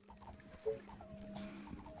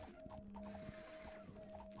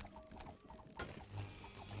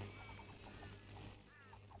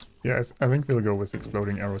 Yeah, I think we'll go with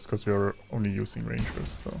exploding arrows because we're only using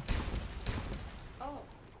rangers, so. Oh,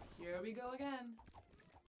 here we go again.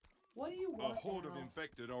 What do you A want horde of now?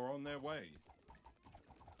 infected are on their way.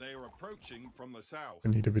 They are approaching from the south.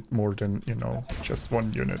 We need a bit more than, you know, just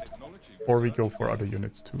one unit. Technology Or we go research for other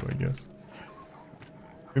units too, I guess.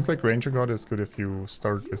 Seems like Ranger God is good if you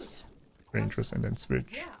start with Rangers and then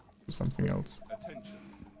switch Yeah. to something else. Attention.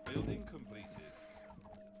 Building completed.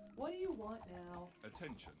 What do you want now?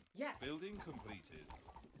 Attention. Yes. Building completed.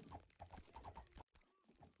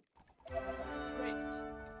 Great.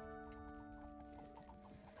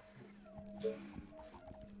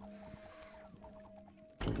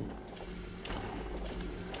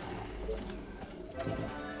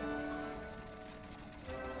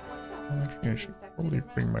 Well, actually, I should probably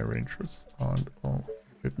bring my Rangers on. Oh,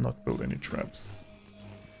 did not build any traps.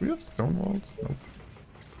 Do we have stone walls? Nope.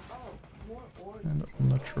 Oh, more ores. And I'm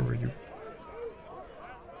not sure where you...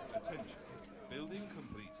 Attention. Building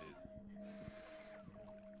completed.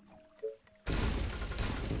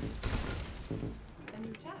 A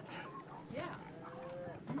new task. Yeah.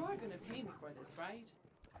 You are gonna pay me for this, right?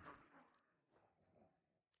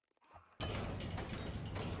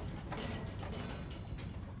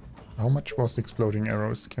 How much was exploding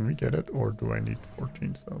arrows? Can we get it, or do I need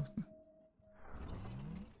 14,000?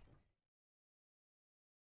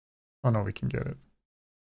 Oh no, we can get it.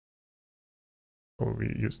 Oh, we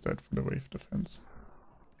used that for the wave defense.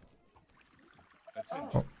 Attention.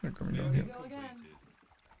 Oh, they're coming down here. Go again.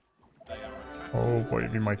 They are attacking. Oh boy,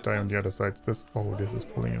 we might die on the other side. This is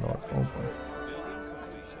pulling a lot. Oh boy. Building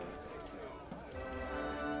completion.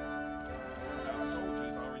 Our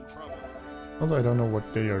soldiers are in trouble. Also, I don't know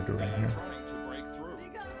what they are doing They are here. trying to break through.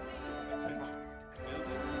 Attention.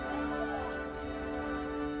 Building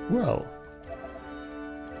completed. Well,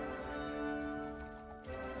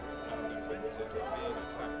 Our defenses are being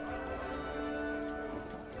attacked.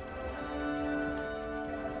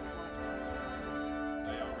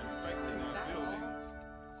 They are infecting our buildings.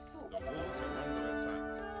 So. The walls are under attack.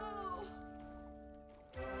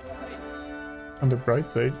 Great. on the bright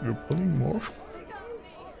side, we're pulling more.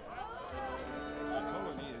 The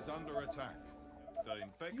colony is under attack. The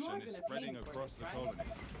infection is spreading across the colony.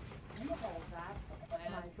 You call that a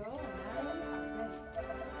plan? My bow and arrows are ready.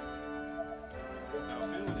 Our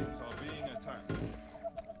buildings are being attacked.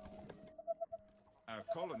 Our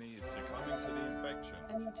colony is succumbing to the infection.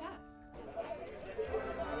 A new task.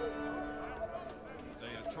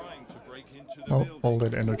 They are trying to break into the Well, building. all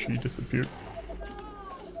that energy disappeared.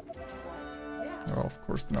 Yeah. Oh, of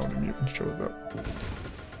course, now the mutant shows up. They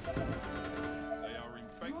are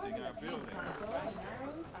infecting our buildings. My bow and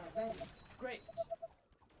arrows are ready. Great.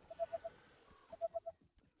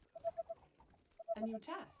 A new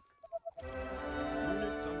task.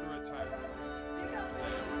 Units under attack. They are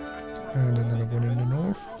attacking. And another one in the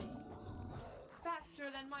north.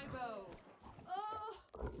 Faster than my bow. Oh.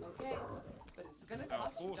 Okay, but it's gonna Our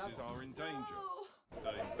cost you forces double. are in danger. Oh.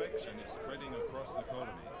 The infection is spreading across the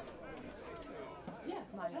colony. Yes,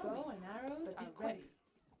 my bow and arrows are ready.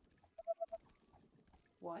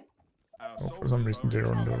 What? Our Oh, for some reason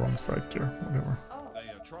they're on the wrong side there. Whatever. Oh, They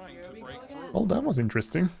are trying here to we break go through. again. Well, that was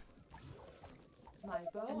interesting. My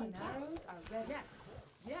bow and arrows are ready. Yes.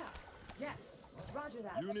 Yeah. Yes. Roger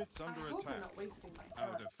that. Units I under hope we're attack. not wasting my Our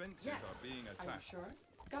time. defenses Yes. are being Are you attacked. sure?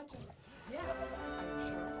 Gotcha. Yeah. Are you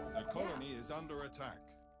sure? The colony is under attack.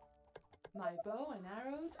 My bow and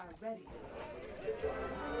arrows are ready.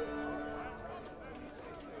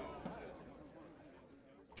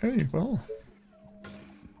 Okay, well,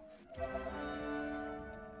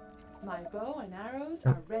 My bow and arrows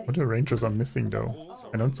are ready. what the rangers are missing though. Walls are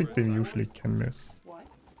I don't think under they attack. usually can miss, What?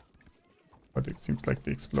 but it seems like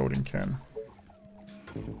the exploding can.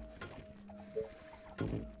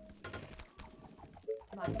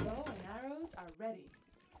 My bow and arrows are ready.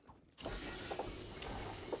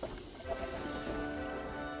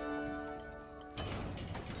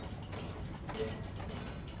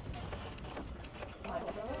 My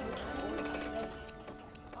bow and arrows are ready.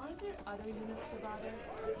 Aren't there other units to bother?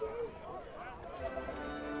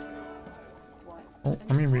 What? Well,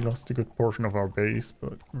 I mean, we lost a good portion of our base,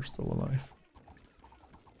 but we're still alive.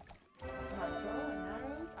 My bow and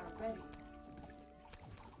arrows are ready.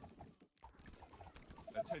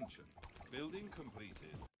 Attention. Building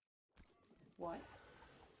completed. What?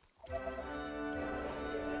 My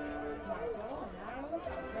bow and arrows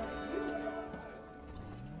are ready.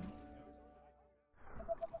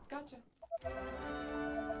 Gotcha.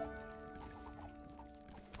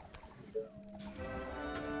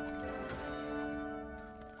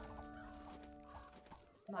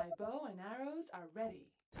 My bow and arrows are ready.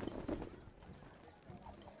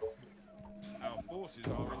 Our forces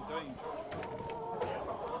are in danger.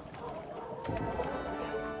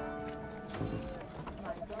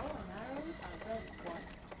 My bow and arrows are ready. What?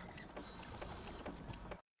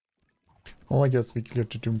 Well, I guess we cleared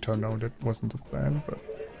the Doomtown now. That wasn't the plan, but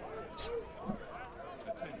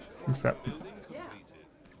Attention. things happen. Building Yeah. completed.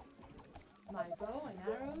 My bow and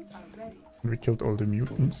arrows are ready. We killed all the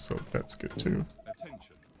mutants, so that's good too.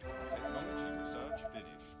 Attention. Technology research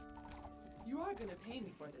finished. You are gonna pay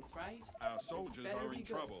me for this, right? Our soldiers better are be in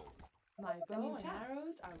good. trouble. My bow and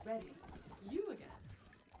arrows are ready. You again.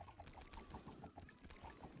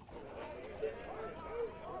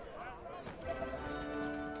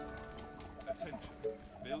 Attention.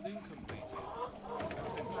 Building completed.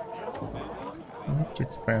 Attention. Building I'll have to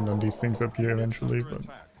expand on these things up here eventually, under but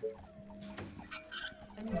attack.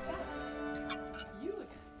 A new task. You again.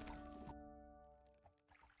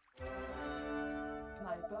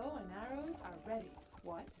 My bow and arrows are ready.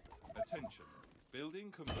 What? Attention.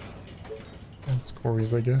 Building completed. and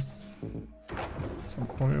scories, I guess. Some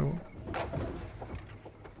oil.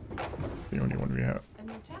 It's the only one we have. A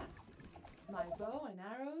new task. My bow and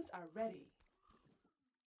arrows are ready.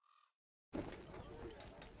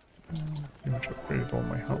 Pretty much upgraded all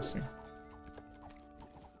my housing.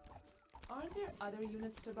 Aren't there other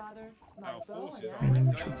units to bother? My Our bow forces and are in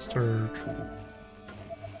arrows Should are start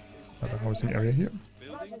another housing area here.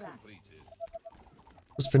 Building completed.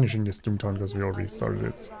 Just finishing this Doomtown because we already started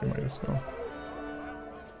it, so we might as well.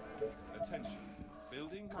 Attention.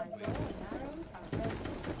 Building My bow completed. and arrows are ready.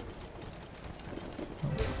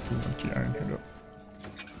 We want the iron head up.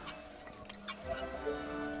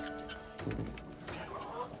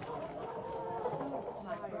 So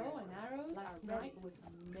my bow and arrows last night was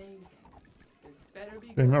amazing. This better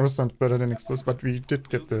be Flame good. arrows sound better than explosive, but we did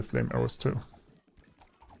get the flame arrows too.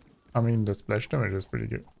 I mean, the splash damage is pretty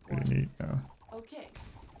good, pretty neat. Yeah. Okay.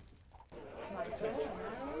 My bow and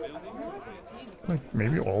arrows are not gonna take me. Like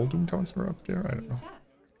maybe all Doomtowns are up there. I don't New know. task.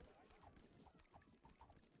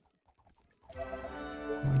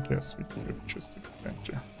 I guess we could just take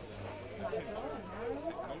advantage. My bow and arrows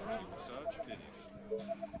are Technology research finished.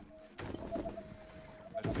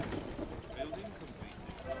 Attention. Building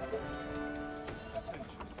completed.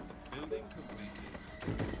 Attention. Building completed.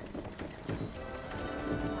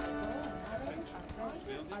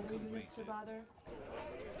 other units to bother?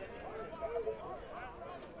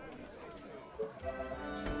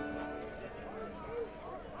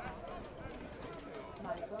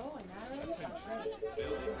 My bow and arrows are ready.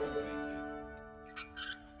 Building completed.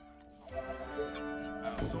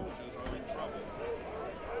 Our soldiers are in trouble.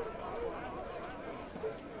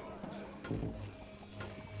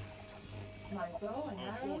 My bow and Our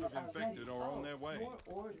arrows horde of are infected ready. are on their way. More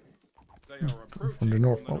orders. They are Coming approaching from the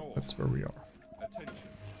north. Oh, that's where we are. Attention.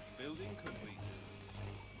 Building completed.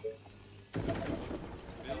 Attention.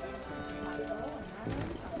 Building My completed. bow and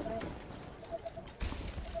arrows are ready.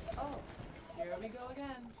 Oh, here we go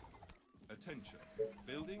again. Attention.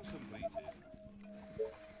 Building completed.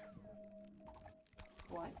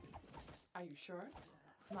 What? Are you sure?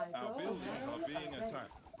 My Our bow and buildings arrows are being ready.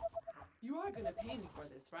 attacked. You are gonna pay me for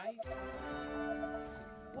this, right?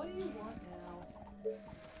 What do you want now?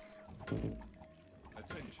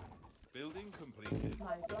 Attention. Building completed.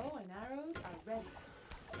 My bow and arrows are ready.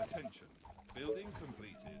 Attention. Building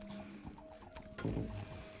completed.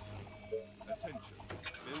 Attention.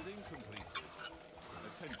 Building completed.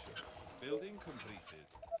 Attention. Building completed.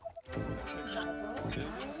 My Attention. bow and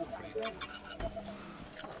Building arrows are completed. ready.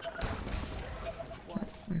 What?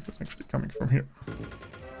 It was actually coming from here.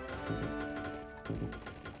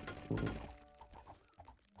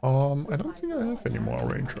 I don't think I have any more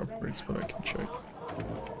ranger upgrades, but I can check. You are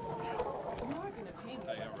gonna pay me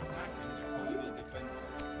They for are this. attacking the colony defenses.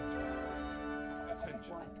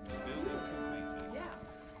 Attention. Building completed. Yeah.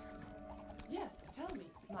 Yes, tell me.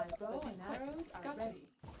 My bow and arrows are ready.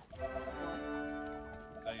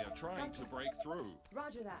 They are trying to break through.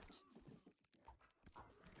 Roger that.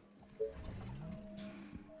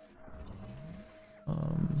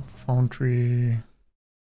 Foundry.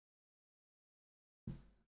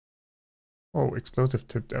 Oh, explosive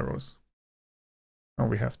tipped arrows. Oh,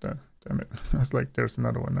 we have that. Damn it. I was like, there's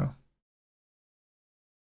another one now.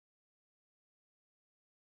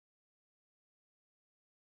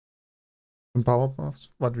 Some power buffs,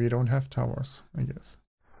 but we don't have towers, I guess.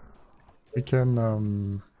 We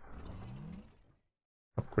can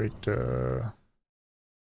upgrade the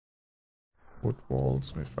wood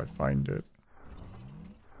walls if I find it.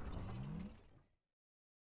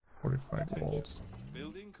 Fortified walls.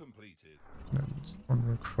 Building completed. Then stone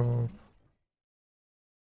workshop.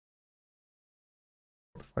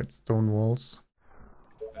 Fortified stone walls.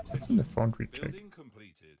 What's in the foundry check? Building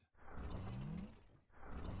completed.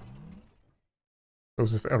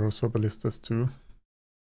 Explosive arrows for ballistas too.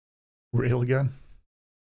 Railgun.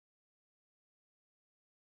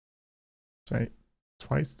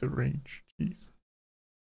 Twice the range. Jeez.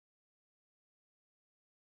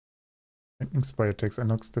 And Lightning Spire takes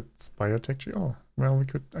unlocks the Spire tech. Oh, well, we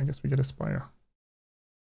could, I guess we get a Spire.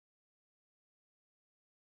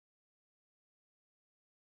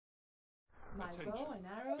 My Attention. bow and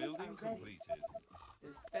arrows Building are ready. completed.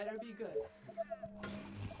 This better be good.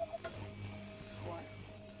 What?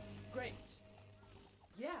 Great.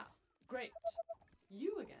 Yeah, great.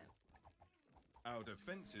 You again. Our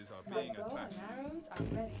defenses are My being bow attacked. and arrows are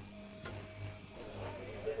ready.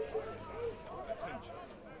 Attention.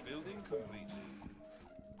 Building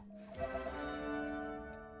completed.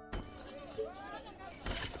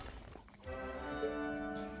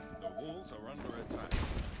 The walls are under attack.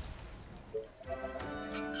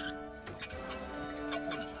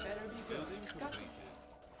 Attention. Better be good. Building Gotcha. completed.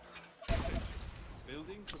 Attention.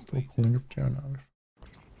 Building Still completed. pulling up there now.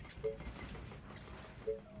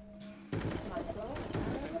 My bow and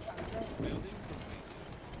arrows are ready. Building completed.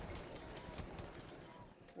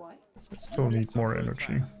 What? I still need more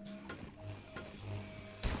energy.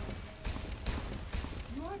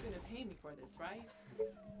 You are gonna pay me for this, right?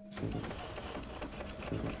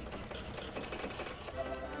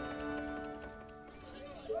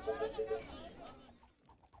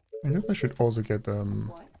 I guess I should also get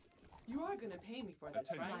What? You are gonna pay me for this,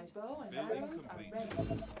 right? Attention. My bow and Building arrows completed. are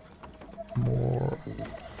ready. more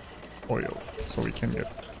oil so we can get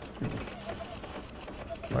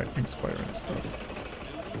Lightning Spire and stuff.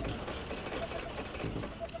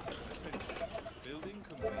 Attention. Building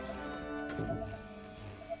completed.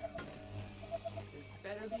 This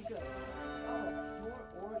better be good. Oh, more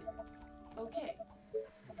orders. Okay,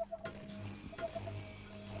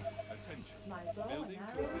 Attention. my bow and Building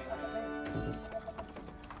arrows completed. are ready.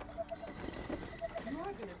 You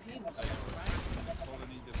are gonna pay me for They this, are right? attacking the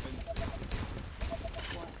colony defenses.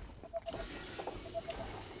 What?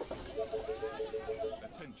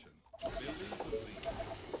 Attention. Building completed.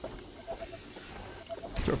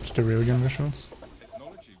 Drop the Railgun visuals.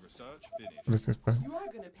 Technology research finished. What is this present? You are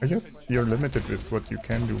gonna pay I me guess for you're this. limited with what you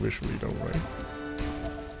can do visually though, right? This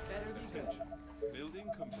better be good. Attention. Building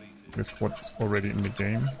completed. With what's already in the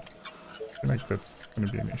game. I feel like that's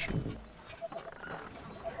gonna be an issue.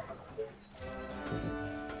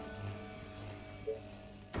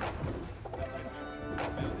 Attention.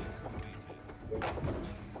 Building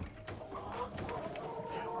completed.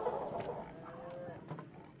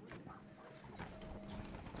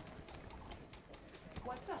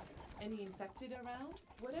 What's up? Any infected around?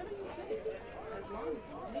 Whatever you say. As long as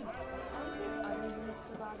you pay me. Aren't there other units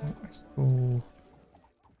to bother? I still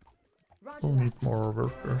Roger will that. need more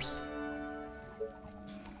workers.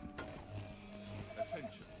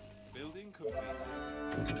 Attention. Building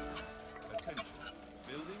completed. Attention.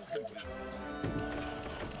 Building completed.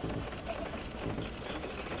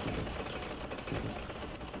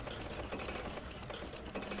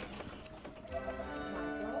 My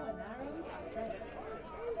bow and arrows are ready.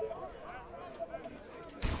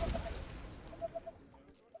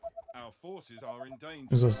 Our forces are in danger.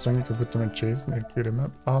 Is there a string you can put them in chase and clear them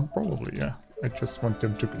up? Probably, yeah. I just want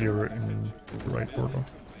them to clear in the right order.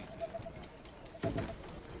 I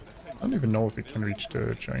don't even know if we can reach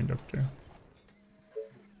the giant up there.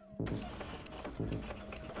 Our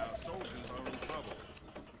soldiers are in trouble.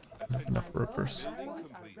 Not enough workers. Building Arrows are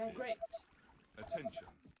completed. ready. Great. Attention.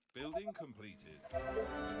 Building completed.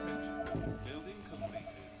 Attention. Building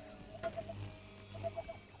completed.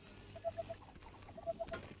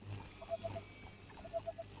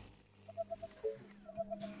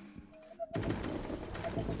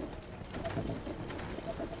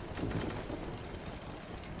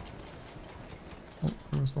 Oh,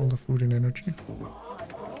 there's all the food and energy. My bow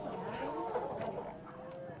and arrows are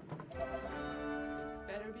ready. This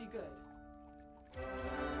better be good.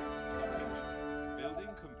 Attention.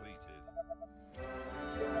 Building completed.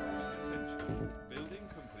 Attention. Building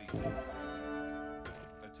completed.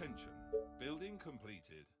 Attention. Building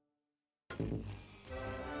completed.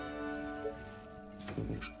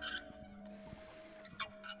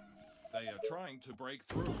 They are trying to break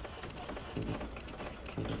through.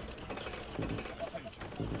 Attention.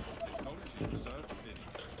 Technology research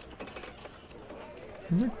finished.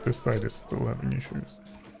 I think this side is still having issues.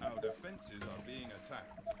 Our defenses are being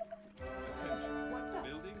attacked. Attention. What's up?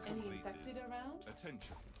 Building Any completed. infected around?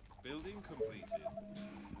 Attention. Building completed.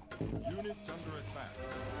 Units under attack.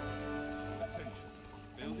 Attention.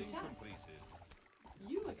 Building Attack. completed.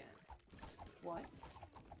 You again. What?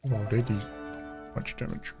 Wow, they do much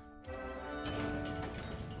damage.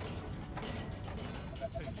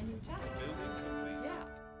 Attention. An attack. Building completed. Yeah.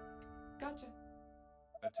 Gotcha.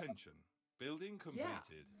 Attention. Building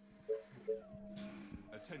completed.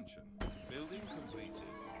 Attention. Building completed.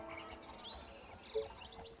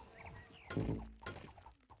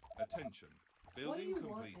 Attention. What do Building you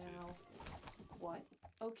want completed. now? What?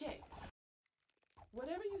 Okay.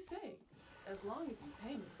 Whatever you say, as long as you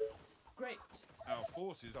pay me. Great. Our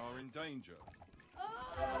forces are in danger.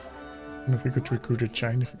 And if we could recruit a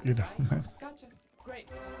Chinese, you know. Gotcha. Great.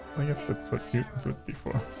 I guess that's what mutants would be for.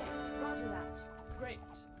 Okay, roger that. Great.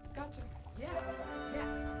 Gotcha. Yeah.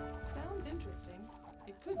 Yes. Sounds interesting.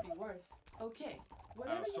 It could be worse. Okay.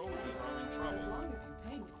 Whatever Our you soldiers say, are in as trouble. long as you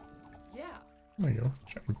pay me. Yeah. There you go.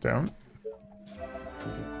 Giant down.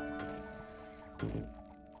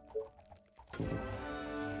 The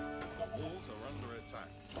walls are under attack.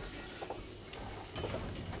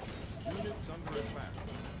 Units under attack.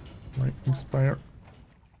 Lightning Spire.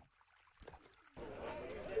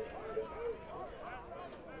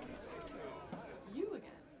 You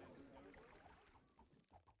again.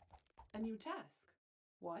 A new task.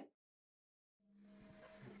 What?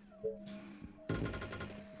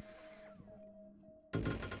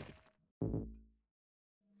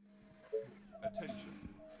 Attention.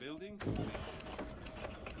 Building completed.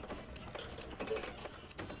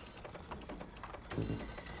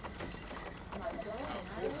 My bow Our and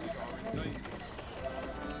forces arrows are in ready. danger.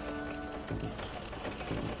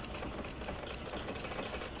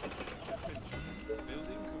 Attention.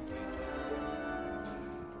 Building completed.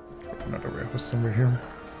 Another warehouse somewhere here.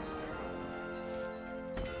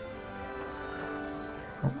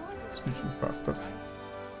 Oh, sneaking past us.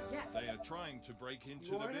 Yes. They are trying to break into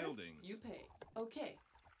You the order, buildings. you pay. Okay.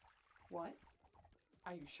 What?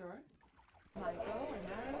 Are you sure? My bow and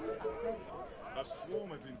arrows are ready. A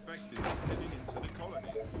swarm of infected is heading into the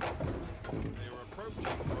colony. They are approaching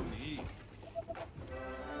from the east.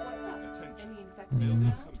 What's up? Attention. Any infected Building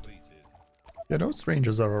around? completed. Yeah, those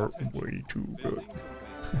rangers are Attention. way too good. Building I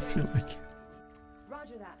completed. feel like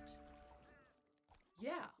Roger that.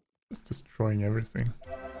 Yeah. it's destroying everything.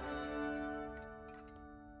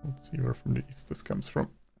 Let's see where from the east this comes from.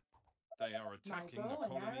 They are attacking bow the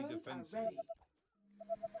and colony arrows are defenses. ready.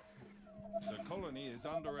 The colony is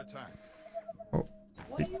under attack. Oh,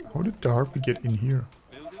 What wait, do you how want? did the harpy get in here?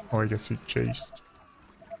 Building Oh, I guess he chased.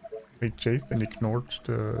 He chased and ignored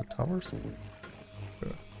the towers. This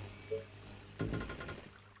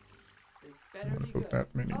better Not be about good.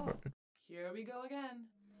 that many, Oh, but it, here we go again.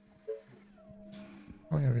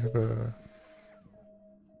 oh yeah, we have a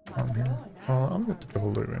My down bow here. and Oh, arrows I'll are get to the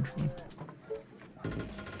holder eventually.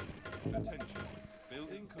 Attention.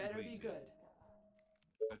 Building This better be completed. good.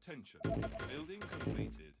 Attention. Building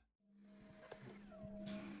completed.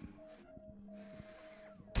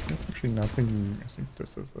 There's actually nothing. I think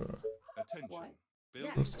this is a. Attention. What?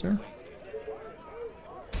 Building Poster. completed.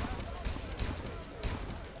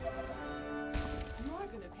 You are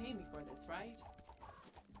gonna pay me for this, right?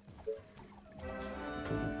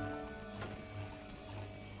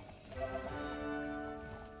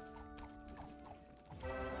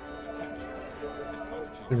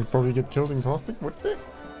 They would probably get killed in caustic, would they?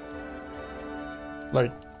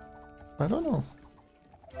 Like, I don't know.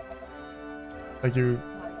 Like you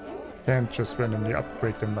can't just randomly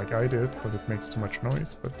upgrade them like I did, because it makes too much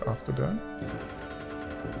noise, but after that...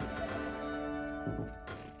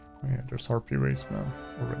 Oh yeah, there's harpy waves now,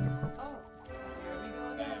 or random harps. Oh, here we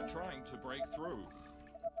go They again. are trying to break through.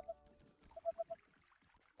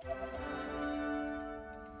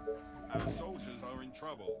 Our soldiers are in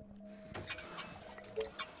trouble.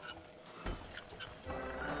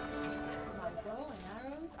 My bow and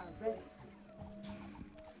arrows are ready.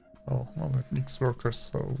 Oh, well that needs workers,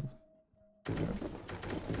 so... Yeah.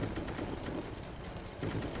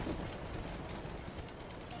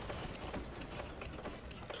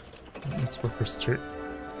 That needs workers too. This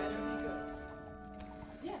better be good.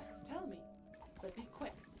 Yes, tell me. But be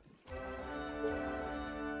quick.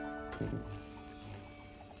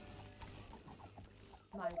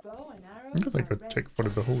 My bow and arrows I guess I are could ready. take for the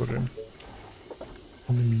beholder then.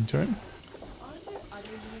 In the meantime. Aren't there other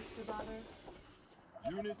units to bother?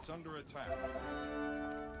 Units under attack.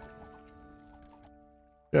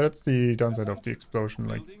 Yeah, that's the downside of the explosion,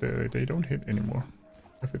 like they don't hit anymore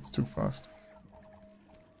if it's too fast.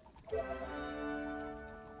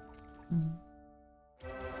 Come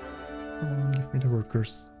on, give me the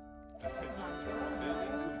workers. Attention. My bow and Building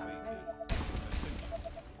arrows are completed. ready. Attention.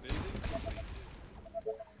 Building completed.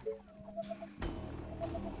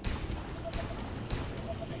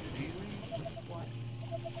 What?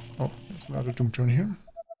 Oh, there's another Doom Drone here.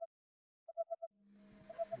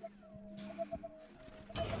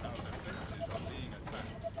 Our defenses are being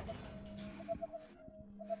attacked.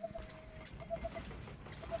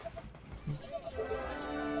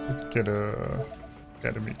 Could get a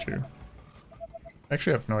academy too.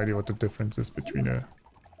 Actually, I have no idea what the difference is between a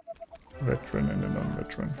veteran and a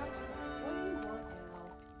non-veteran. Gotcha. What do you want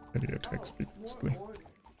Yeah, the attack speed mostly. More orders.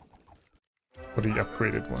 For the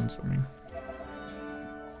upgraded ones, I mean.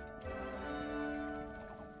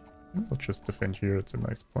 I'll just defend here, it's a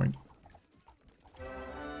nice point.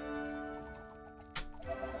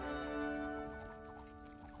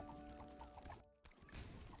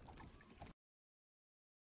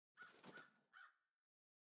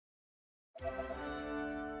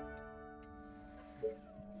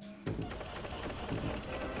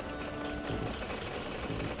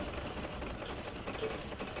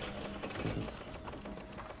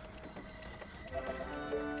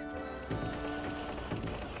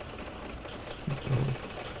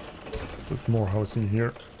 Put more housing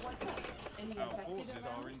here. What's up? Any Our infected forces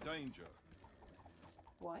around? are in danger.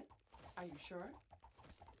 What? Are you sure?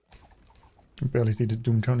 You barely see the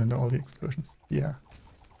Doomtown and all the explosions. Yeah.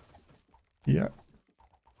 Yeah.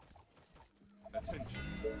 Attention.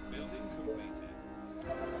 Building completed.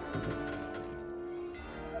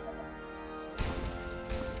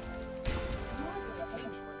 You are gonna pay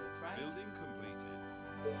me for this, right? Building completed.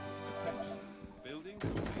 Attention. Building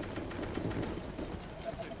completed.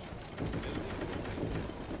 Attention. Building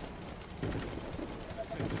completed.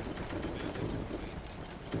 Attention. Building complete.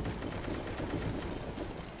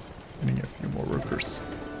 Getting a few more workers.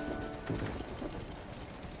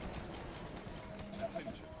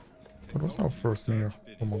 Attention. What was our first near?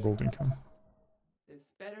 One more gold income.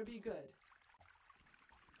 This better be good.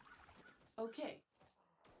 Okay.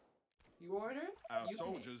 You order? Our You pay.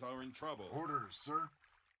 soldiers are in trouble. Orders, sir.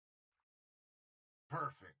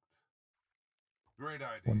 Perfect. Great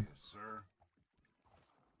idea, One. sir.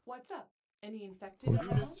 What's up? Any infected Oh,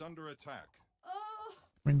 around? Units under attack. Oh!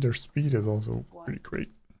 I mean, their speed is also pretty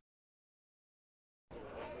great.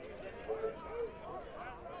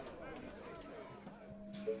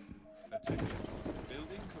 Attention.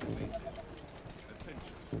 Building completed.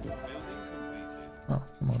 Attention. Building completed. Oh,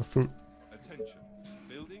 I'm out of food. Attention.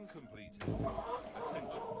 Building completed.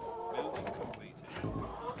 Attention. Building completed.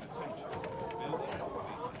 Attention. Building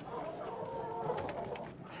completed.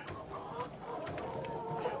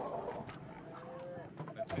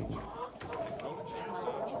 Attention. Technology My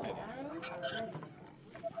research bow and finished. arrows are ready.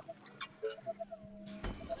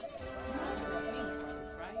 You are gonna pay me for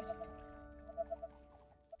this, right?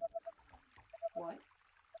 What?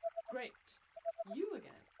 Great. You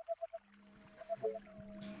again.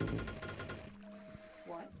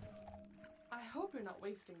 What? I hope you're not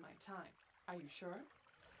wasting my time. Are you sure?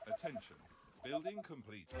 Attention. Building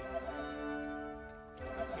completed.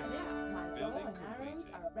 Attention. Yeah, my bow Building and arrows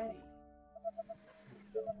completed. are ready.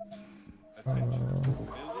 Attention. A Building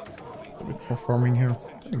completed. bit more farming here.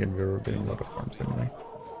 And again, we're getting a lot of farms anyway.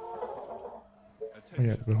 Oh Attention.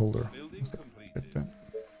 yeah, the beholder. Building So, completed. get that.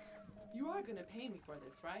 You are gonna pay me for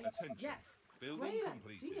this, right? Attention. Yes. Building Great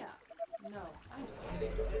completed. idea. No, I'm just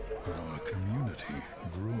kidding. Our community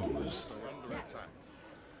grows. Are under Yes. attack.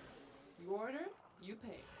 You order, you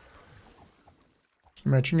pay.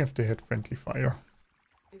 Imagine if they had friendly fire.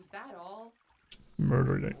 Is that all? Just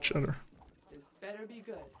murder each other. This better be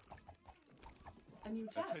good. A new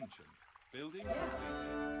test. Attention. Building Yeah.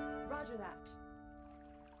 completed. Roger that.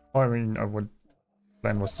 I mean, I would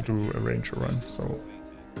plan was to do a ranger run, so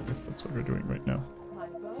Completed. I guess that's what we're doing right now. My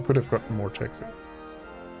bow. I could have gotten more checks if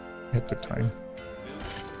I had the time, Building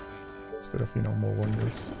completed. instead of, you know, more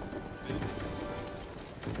wonders. Building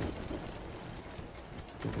completed.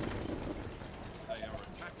 They are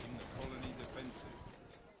attacking the colony defenses.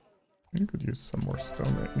 You could use some more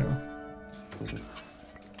stone right now.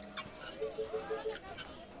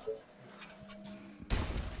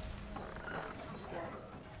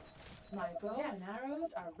 My bow and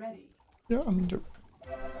arrows are ready. Yeah, I mean, they're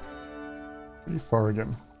pretty far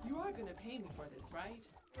again. You are gonna pay me for this, right?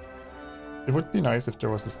 It would be nice if there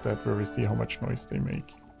was a stat where we see how much noise they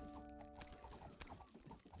make.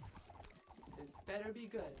 This better be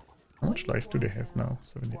good. How much life do they have now?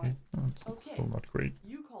 78? Oh, it's Okay. still not great.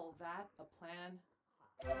 You call that a plan?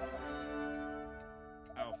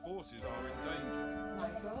 Our forces are in danger. My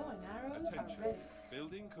bow and arrows Attention. are ready.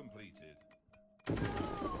 Building completed. Building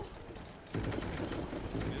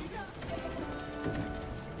completed.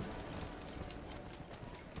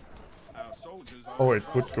 Our soldiers are Oh, in it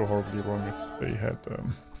trouble. would go horribly wrong if they had You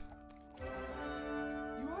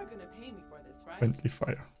are gonna pay me for this, right? friendly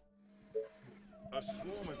fire. A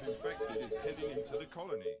swarm of infected is heading into the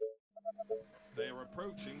colony. They are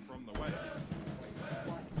approaching from the west.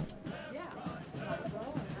 What? Yeah. My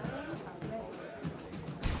bow and arrows are ready.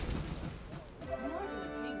 You are gonna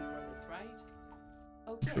pay me for this, right?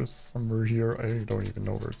 Okay. There's somewhere here, I don't even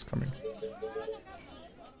know where it's coming.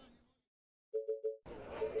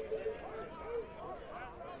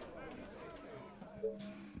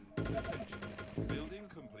 Attention. Building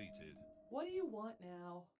completed. What do you want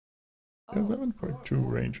now? Yeah, Oh, 7.2 more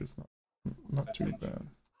ore. range is not too bad.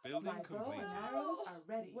 Building My bow completed. and arrows are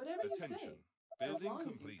ready. Whatever you Attention. say. As Building long as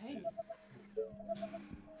you pay completed. me.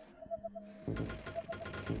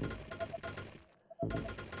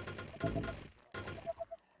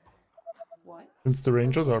 What? Since the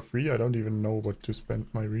rangers are free, I don't even know what to spend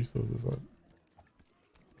my resources on.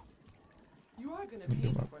 You are gonna Look pay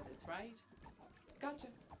them me up. for this, right? Gotcha.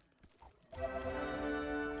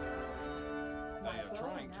 They are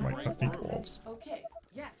trying to Might break not need through. walls. Okay,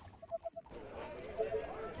 yes.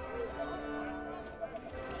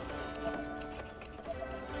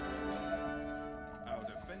 Our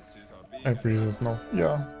defenses are being I have reasons attacked. now.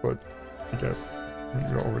 Yeah, but I guess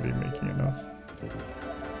we're already making enough.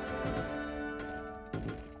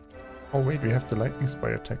 Oh wait, we have the lightning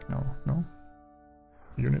spire tech now, no?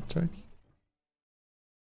 Unit tech?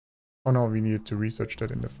 Oh no, we needed to research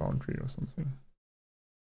that in the foundry or something.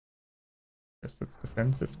 Guess that's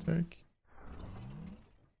defensive tech.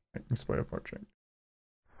 Lightning spire project.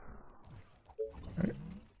 Okay.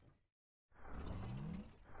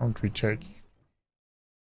 Foundry tech.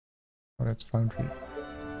 Oh, that's foundry.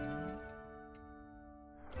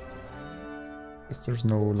 Guess there's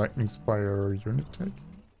no lightning spire unit tech.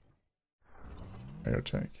 Air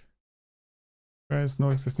tech. There is no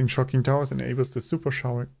existing shocking towers, enables the super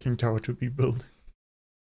shocking tower to be built.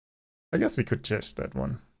 I guess we could test that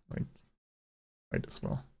one. Like, might as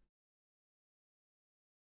well.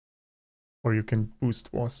 Or you can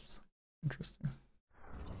boost wasps. Interesting.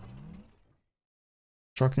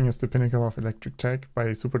 Shocking is the pinnacle of electric tech. By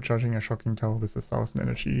supercharging a shocking tower with 1,000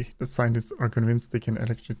 energy, the scientists are convinced they can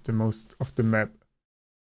electrocute the most of the map.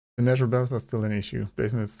 The natural barriers are still an issue.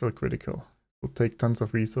 Placement is still critical. It will take tons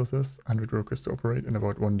of resources, 100 workers to operate, and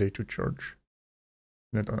about 1 day to charge.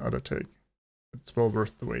 Net on other tech. It's well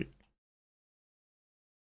worth the wait.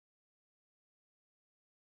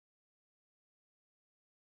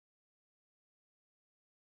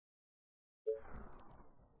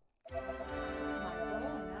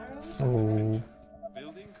 So,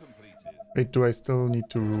 Building completed. wait, do I still need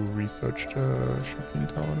to research the shocking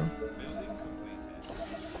tower now? Building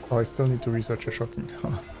completed. Oh, I still need to research a shocking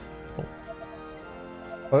tower. Oh.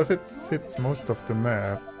 Well, if it hits most of the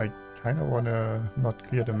map, I kind of want to not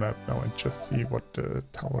clear the map now and just see what the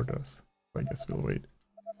tower does. I guess we'll wait.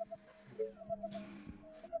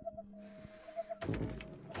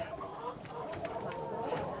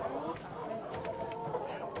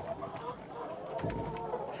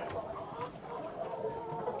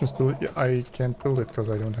 Just build it. Yeah, I can't build it because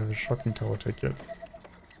I don't have a shocking tower tech yet.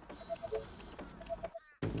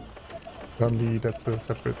 Apparently that's a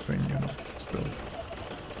separate thing, you know, still.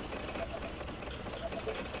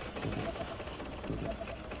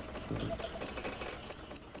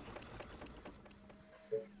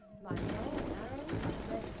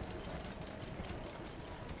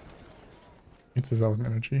 It's 1,000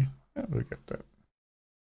 energy. Yeah, we'll get that.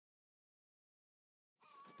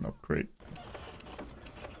 An upgrade.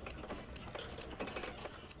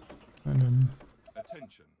 And then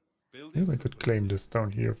Attention. I guess I could claim this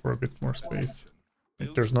down here for a bit more space.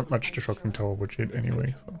 Like, there's not much the shocking tower would hit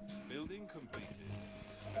anyway, so. Building completed.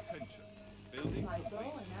 Attention. Building My bow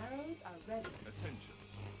completed. and arrows are ready. Attention.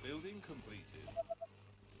 Building completed.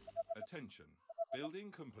 Attention.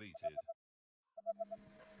 Building completed.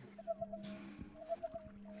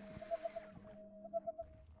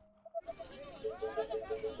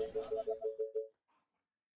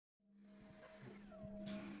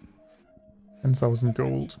 $10,000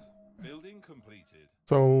 gold. Building completed.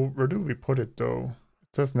 So where do we put it though?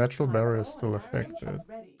 It says natural barrier is still affected.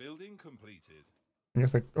 Building completed. I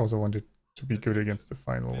guess I also want it to be good against the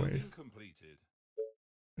final Building wave. completed.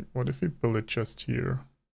 Like, what if we build it just here?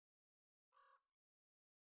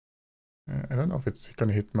 I don't know if it's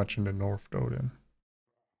gonna hit much in the north though then.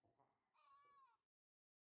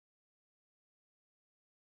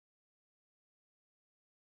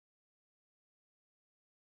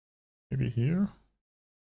 Maybe here?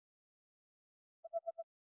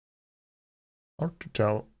 Hard to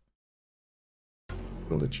tell.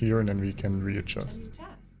 Build it here and then we can readjust. New task.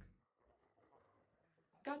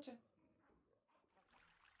 Gotcha.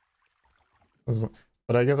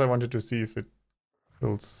 But I guess I wanted to see if it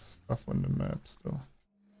builds stuff on the map still.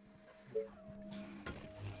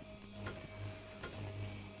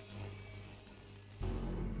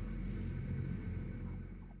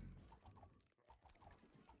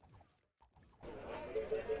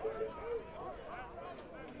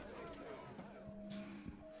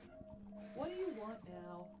 What do you want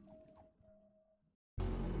now?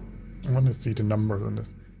 I want to see the numbers on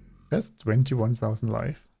this. That's 21,000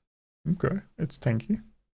 life. Okay, it's tanky.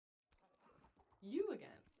 You again.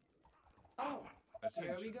 Oh,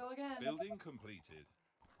 here we Attention. go again. Building completed.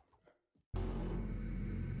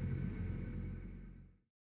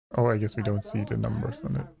 Oh, I guess we My don't see bow the and numbers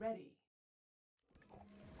on arrows it. are ready.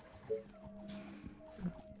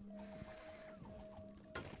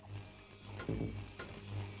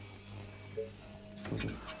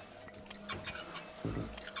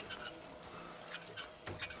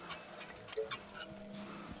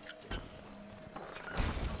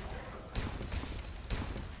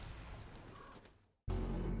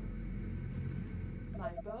 My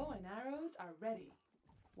bow and arrows are ready.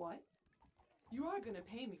 What? You are gonna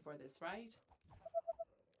pay me for this, right?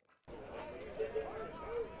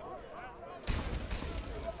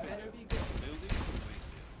 This better be good. Building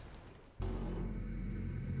completed.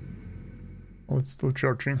 Oh, it's still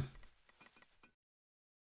charging.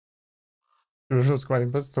 The visual is quite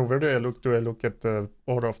impressive. So where do I look? Do I look at the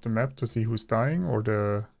order of the map to see who's dying, or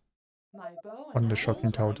the My bow and on the arrows shocking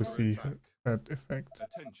are tower to ready. see Attack. that effect?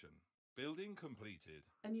 Attention. Building completed.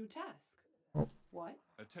 A new task. Oh. What?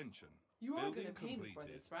 Attention. You are Building gonna pay me for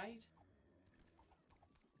completed. this, right?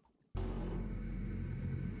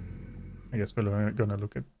 I guess we're gonna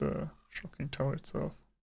look at the shocking tower itself.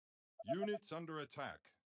 Units under attack.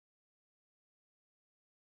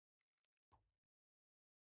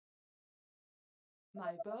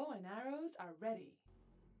 My bow and arrows are ready.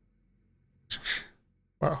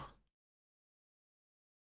 Wow.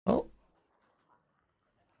 Oh.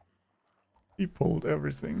 He pulled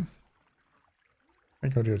everything. I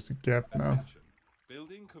got there's a gap now. Attention.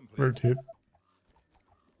 Building Where it completed. hit.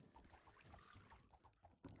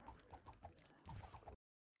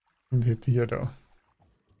 And hit here though.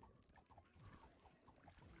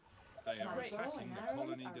 They are My bow attacking and the arrows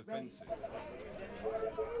colony are defenses.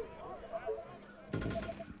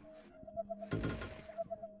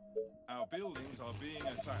 Our buildings are being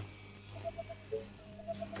attacked.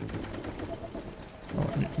 Oh,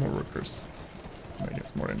 I need more workers. And I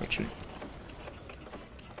guess more energy.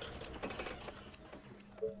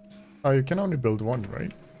 Oh, you can only build one,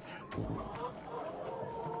 right?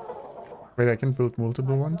 Wait, I can build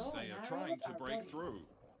multiple My ones? bow They and are trying arrows to are break ready. through.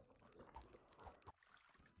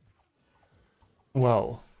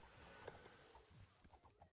 Wow.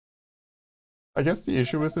 I guess the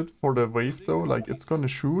issue is it for the wave though, like it's gonna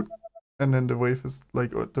shoot, and then the wave is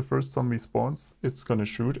like the first zombie spawns, it's gonna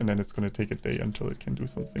shoot, and then it's gonna take a day until it can do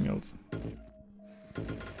something else.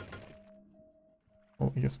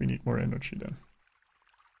 Oh, I guess we need more energy then.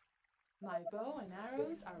 My bow and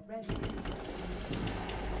arrows are ready.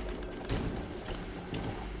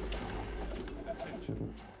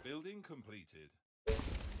 Attention. Building completed.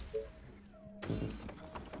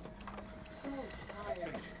 So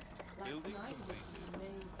tired. Last Building night was completed.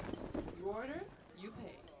 amazing. You order, you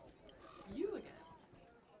pay. You again.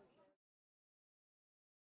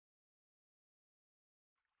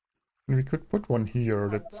 And we could put one here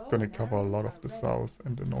that's gonna cover a lot of the south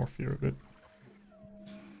and the north here a bit.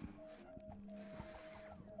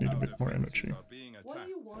 Need a Our bit more defenses energy. are being What do attacked.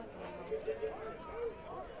 you want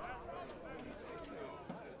now?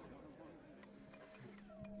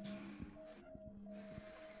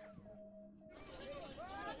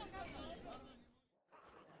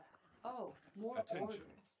 Oh, more Attention.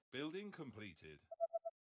 orders. Building completed.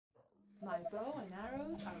 My bow and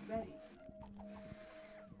arrows are ready.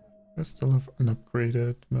 I still have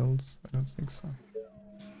unupgraded mills? I don't think so.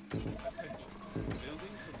 Attention.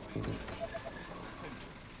 Building completed. Attention.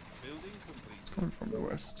 Building completed. It's coming from the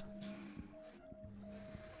west.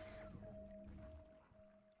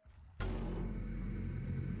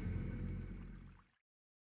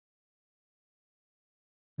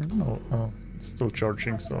 No, oh, it's still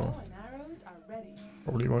charging, My so bow and arrows are ready.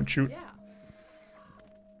 probably won't shoot. Yeah.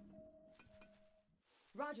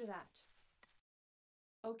 Roger that.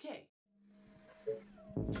 Okay.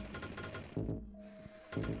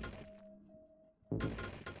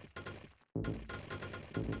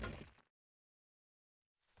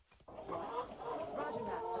 Roger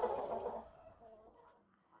that.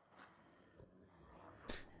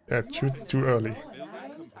 Yeah, it shoots too early. Bow and Building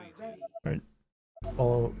arrows are completed. ready.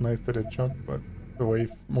 All nice that it shot, but the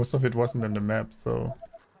wave, most of it wasn't in the map, so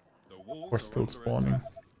The walls we're are still under spawning.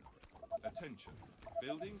 attack. Attention.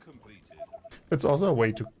 Building completed. It's also a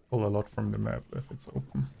way to pull a lot from the map if it's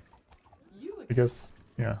open. You again. Because,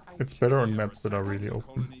 yeah, it's better on maps that are really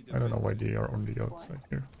open. I don't know why they are only outside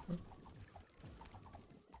here. But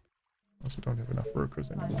also don't have enough workers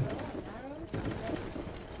My anymore. bow and arrows are ready.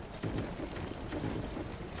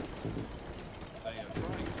 They are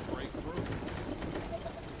trying to break through.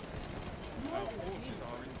 Our forces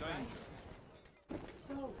are in danger.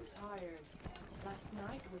 So tired. Last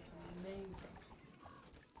night was amazing.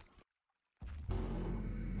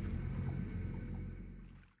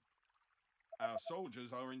 Our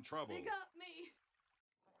soldiers are in trouble. They got me!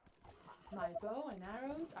 My bow and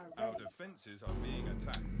arrows are Our ready. defenses are being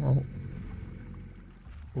attacked. Well,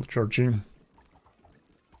 we'll charge in.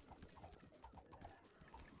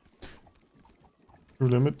 True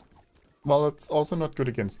limit. Well, it's also not good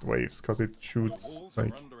against waves because it shoots Walls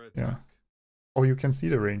like are under attack. yeah. Oh, you can see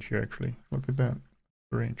the range here actually. Look at that,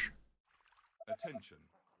 the range. Attention.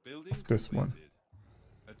 Building Of this one. completed.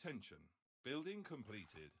 Attention. Building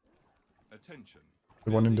completed. Attention.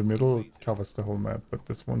 The one in the Building middle completed. covers the whole map, but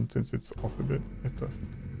this one, since it's off a bit, it doesn't.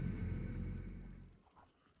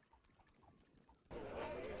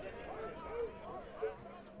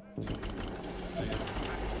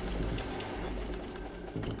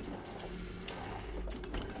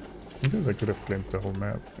 I guess I could have claimed the whole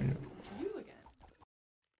map. Yeah. You again.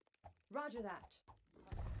 Roger that.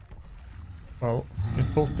 Well, it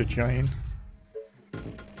pulled the giant.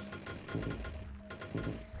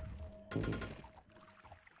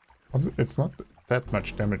 Also, it's not that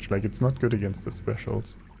much damage, like it's not good against the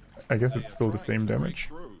specials. I guess They it's are still the trying same to break damage.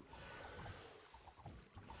 through.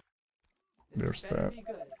 There's Better that. be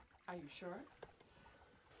good. Are you sure?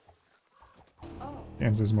 Oh,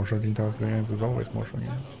 Jens is more shocking towers, the Jens is always more shocking.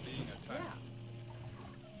 Are being yeah. attacked.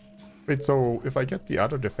 Wait, so if I get the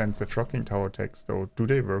other defensive shocking tower attacks though, do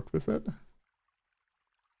they work with it?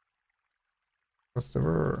 Because there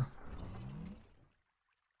were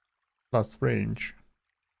plus range.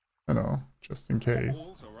 I know, just in case.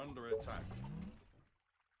 Walls are under attack.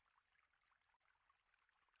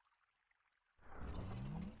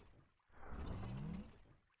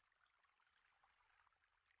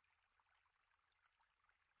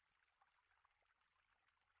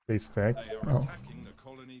 They stack. They are Oh. attacking the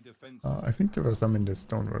colony defenses. I think there were some in the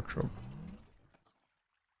stone workshop.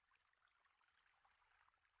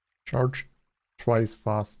 Charge twice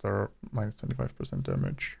faster, minus 25%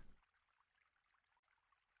 damage.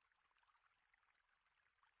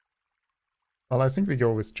 Well, I think we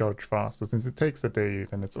go with charge faster. Since it takes a day,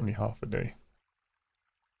 then it's only half a day.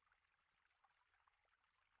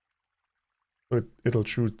 So it'll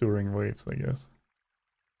shoot during waves, I guess.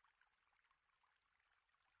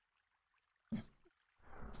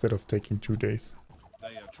 Instead of taking 2 days.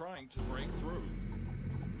 They are trying to break through.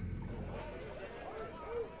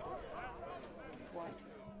 What?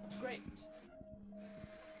 Great.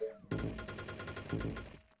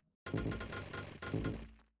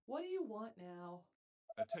 What do you want now?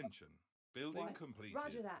 Attention. Building What? completed.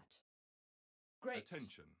 Roger that. Great.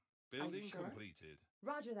 Attention. Building sure? completed.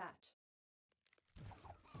 Roger that.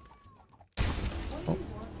 What do Oh,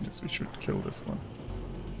 you want? guess we should kill this one.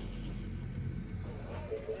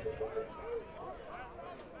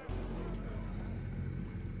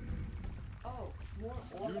 Oh, more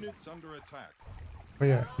orders. Units under attack. Oh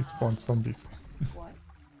yeah, he spawned zombies. What?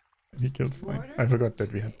 And he kills mine. Order? I forgot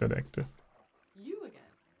that we had that active. You again.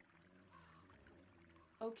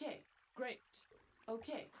 Okay, great.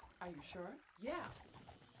 Okay, are you sure? Yeah.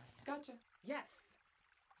 Gotcha. Yes.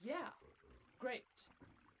 Yeah. Great.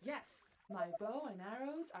 Yes. My bow and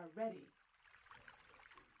arrows are ready.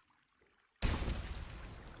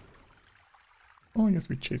 Oh, I guess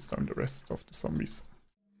we chase down the rest of the zombies.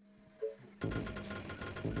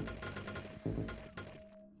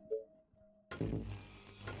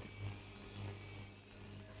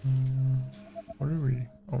 What do we?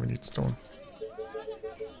 Oh, we need stone.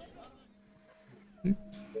 Okay.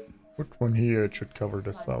 Put one here, it should cover the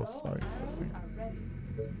My south bow and sides, I arrows think. are ready.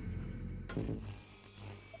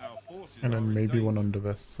 Our forces And are then in maybe one danger. on the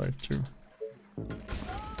west side too.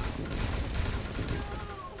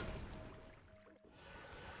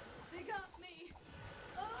 They got me.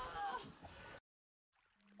 Ah!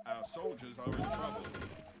 Our soldiers are in trouble.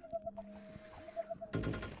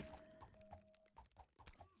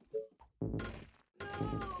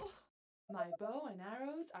 No. My bow and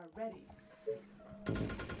arrows are ready.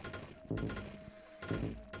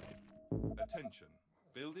 Attention.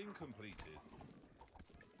 Building completed.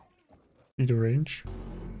 See the range?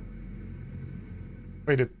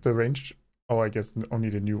 Wait, the range... Oh, I guess only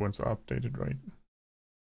the new ones are updated, right?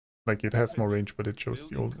 Like, it has more range, but it shows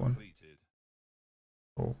the Building old one. completed.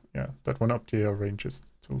 Oh, yeah, that one up here range is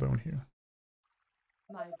still down here.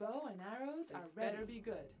 My bow and arrows are ready. Better be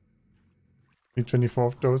good. Need 24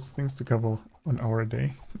 of those things to cover 1 hour a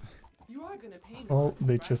day. You are gonna pay me. Oh, once,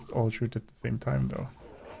 they right? just all shoot at the same time, though.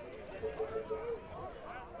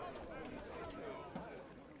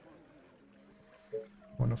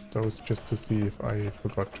 One of those just to see if I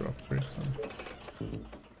forgot to upgrade some.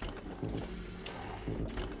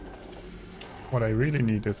 What I really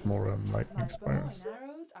need is more My lightning bow spires. and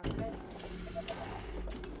arrows are ready.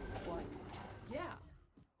 What? Yeah.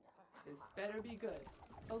 This better be good.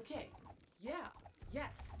 Okay. Yeah.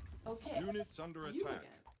 Yes. Okay. Units under You attack.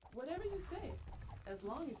 again. Whatever you say. As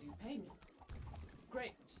long as you pay me.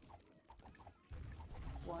 Great.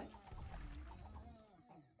 What?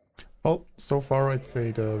 Well, so far I'd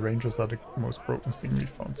say the rangers are the most broken thing we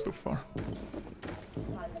found so far.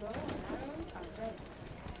 My bow and arrows are ready.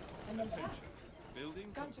 And the Attention. task. Building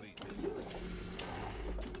Gotcha. completed. You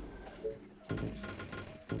again.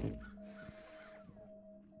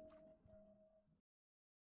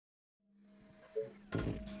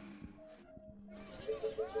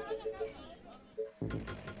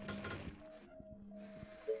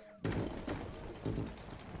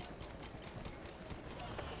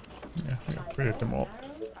 Yeah, we upgraded them all.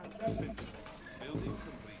 Arrows are ready. Attention. Building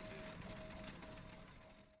completed.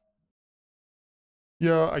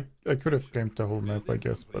 Yeah, I could have claimed the whole map, I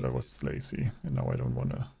guess, but I was lazy, and now I don't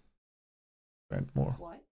want to spend more.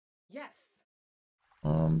 What? Yes.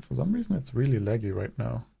 For some reason it's really laggy right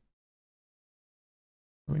now.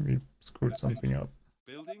 I think we screwed something up.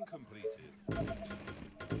 Building completed.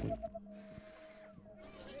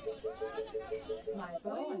 My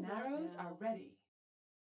bow and arrows are ready.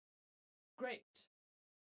 Great.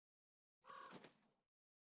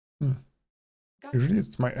 Hmm. Gotcha. Usually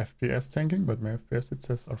it's my FPS tanking, but my FPS it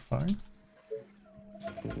says are fine.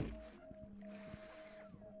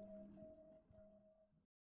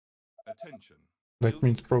 Attention. That Building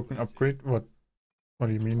means broken completed. upgrade? What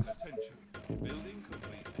do you mean? Attention. Building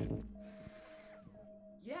completed.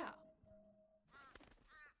 Yeah.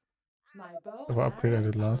 My bow The and upgrade I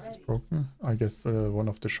arrows did are last is ready. broken. I guess one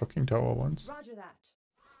of the shocking tower ones. Roger that.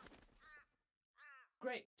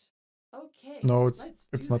 Great. Okay. No, it's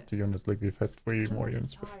let's do not the this. units, like we've had way So more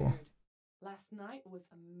units before. tired. Last night was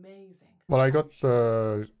amazing. Well, I I'm got sure.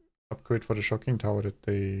 the upgrade for the shocking tower that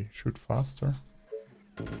they shoot faster.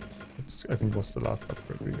 It's, I think, was the last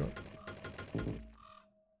upgrade we got.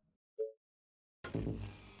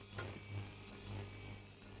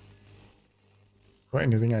 Well,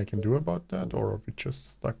 anything I can do about that, or are we just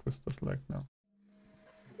stuck with this lag now?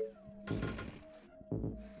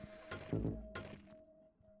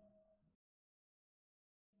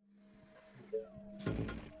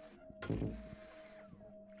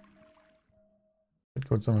 It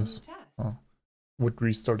got some. New task. Oh. Would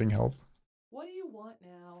restarting help? What do you want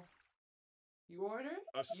now? You order?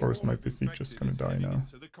 A Or is swarm my of PC just infected gonna is die heading now?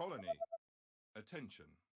 into the colony. Attention.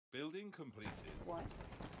 Building completed. What?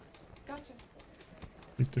 Gotcha.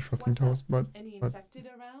 Beat the shocking What's towers, up? but Any but infected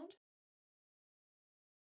around?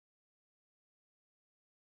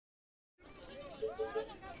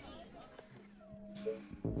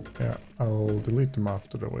 yeah, I'll delete them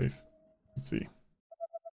after the wave. Let's see.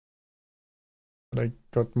 But I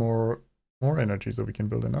got more energy, so we can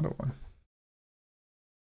build another one.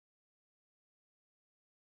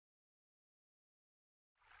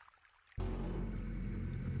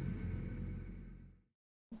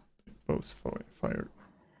 Both fired.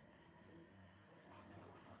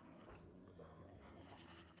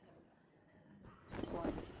 What? I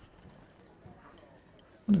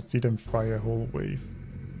want to see them fire a whole wave.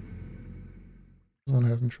 This one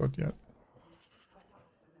hasn't shot yet.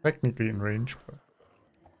 Technically in range, but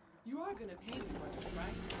You are gonna pay me for this,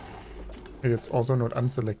 right? it's also not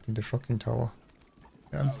unselecting the shocking tower.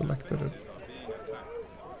 I unselected it. Defenses are being attacked.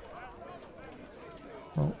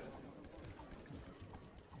 Oh,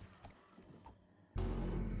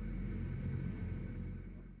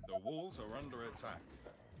 The walls are under attack.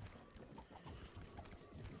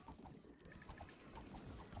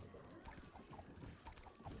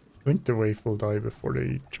 I think the wave will die before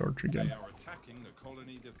they charge They again. are attacking the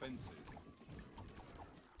colony defenses.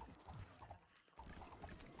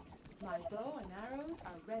 My bow and arrows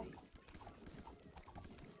are ready.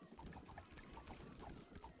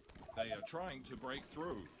 They are trying to break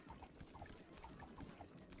through.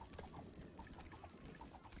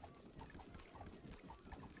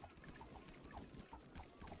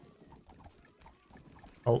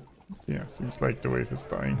 Oh, yeah, seems like the wave is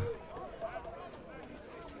dying.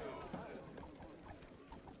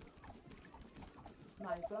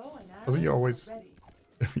 My bow and Also, you arrows always- are ready.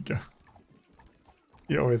 There we go.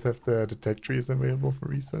 You always have the tech trees available for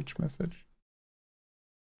research message.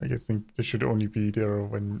 Like, I think they should only be there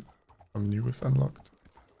when some new is unlocked.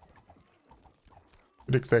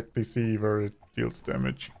 Could exactly see where it deals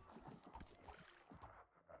damage.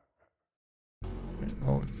 Okay,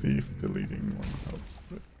 well, let's see if deleting one helps.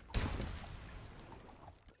 But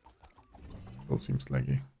still seems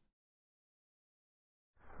laggy.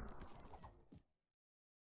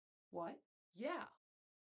 What? Yeah.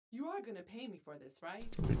 You are gonna pay me for this, right? Let's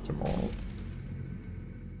delete them all.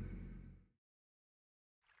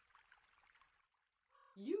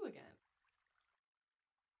 You again.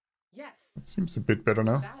 Yes. It seems a bit better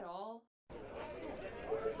now. That all?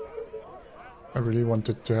 I really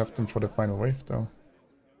wanted to have them for the final wave though.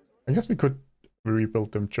 I guess we could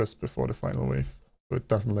rebuild them just before the final wave, so it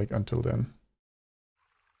doesn't lag until then.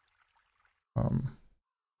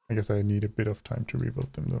 I guess I need a bit of time to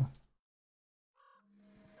rebuild them though.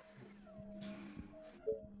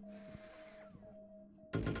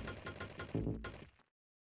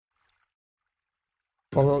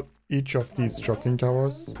 Although each of these shocking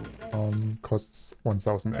towers costs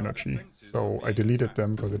 1000 energy, so I deleted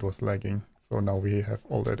them because it was lagging. So now we have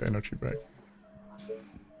all that energy back.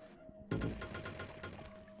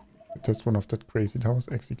 Test one of that crazy towers,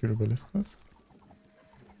 execute ballistas.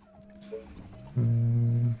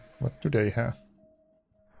 What do they have?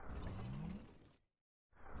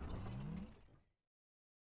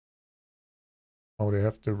 Oh, they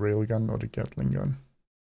have the railgun or the Gatling gun.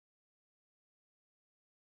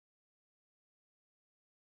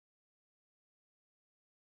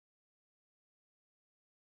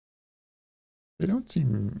 They don't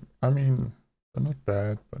seem, I mean, they're not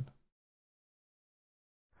bad, but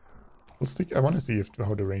we'll stick. I want to see if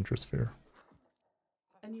how the Rangers fare.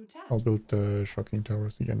 A new task. I'll build the shocking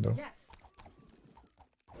towers again though. Yes.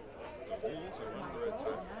 The walls are under attack.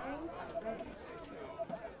 Arrows are ready.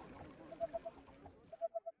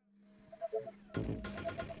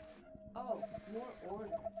 Oh, more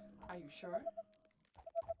orders. Are you sure?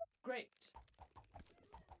 Great.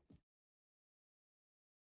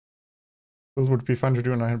 This would be fun to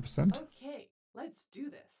do 900%. Okay, let's do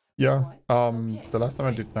this. Yeah, What? Okay. the last time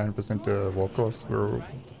I did 9%, the walkers were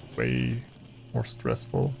way more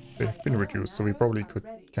stressful. They've been reduced, so we probably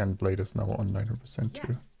can play this now on 900% too.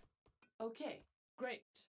 Yes. Okay, great.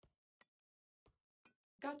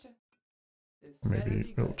 Gotcha. This better Maybe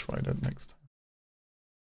be we'll good. try that next time.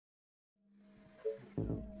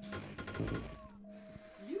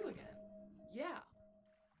 You again. Yeah.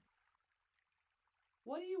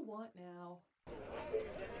 What do you want now?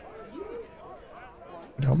 You again.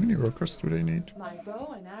 What? And how many workers do they need? My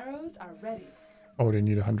bow and arrows are ready. Oh, they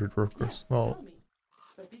need 100 workers. Yes, Well, tell me.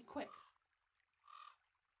 But be quick.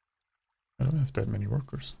 I don't have that many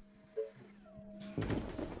workers.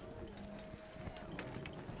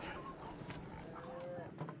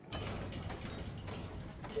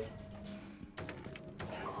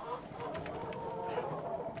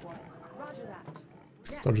 Roger that.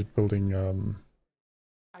 Yes. Started building Are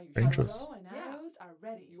you Rangers. sure? Bow and arrows are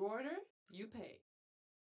ready. You order, you pay.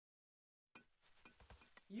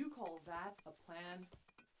 You call that a plan?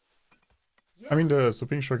 I mean, the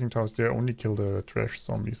Suping Shocking Towers, they only kill the trash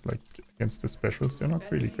zombies, like, against the specials. They're not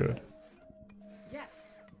really good, Yes.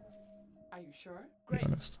 Are you sure? to be Great.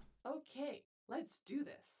 honest. Okay, let's do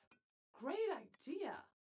this. Great idea.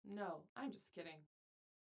 No, I'm just kidding.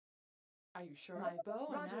 Are you sure? My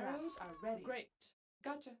bow and arrows are ready. Great.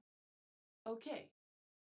 Gotcha. Okay.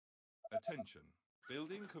 Attention.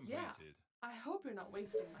 Building completed. I hope you're not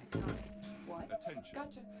wasting my time. What? Attention.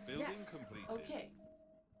 Gotcha. Building Yes. completed. Okay.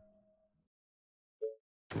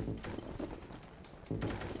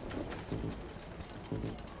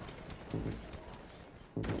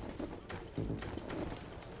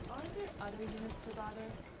 Are there other units to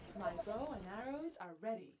bother? My bow and arrows are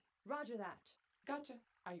ready. Roger that. Gotcha.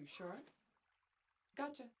 Are you sure?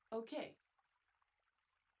 Gotcha. Okay.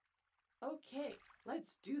 Okay,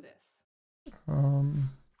 let's do this.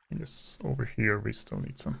 I guess over here we still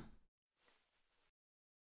need some.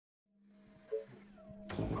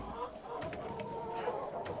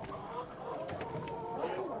 What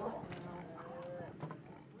do you want now?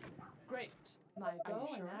 Great. My bow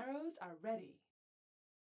and arrows are ready.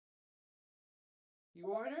 You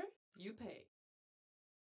order, you pay.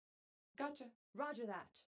 Gotcha. Roger that.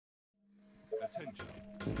 Attention.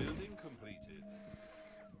 Building completed.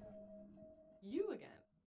 You again.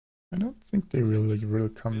 I don't think they really will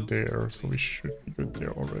come there, so we should be good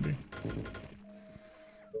there already.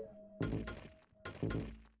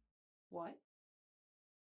 What?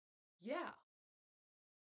 Yeah.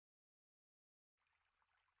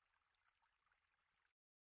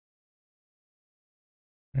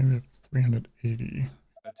 Maybe it's 380.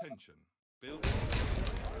 Attention. Building.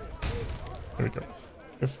 There we go.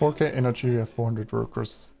 With 4k energy, we have 400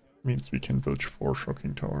 workers. Means we can build 4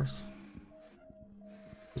 shocking towers.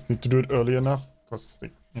 Just need to do it early enough, because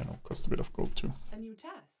they, cost a bit of gold too. A new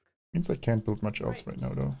task. Means I can't build much else right now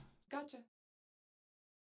though. Gotcha.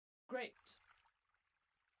 Great.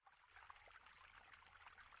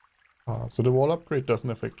 So the wall upgrade doesn't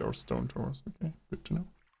affect our stone towers. Okay, good to know.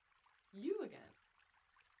 You again.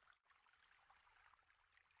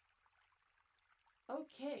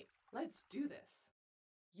 Okay, let's do this.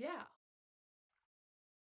 Yeah.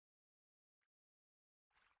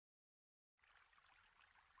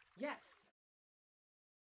 Yes.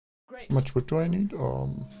 Great. How much wood do I need?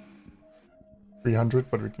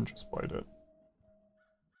 300, but we can just buy that.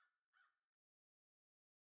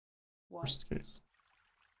 What? Worst case.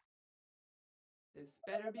 This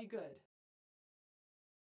better be good.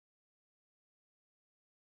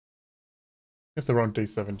 It's around day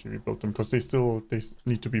 70 we built them, because they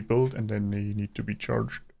need to be built and then they need to be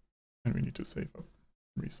charged. And we need to save up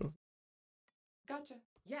resources. Gotcha.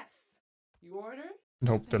 Yes. You order? And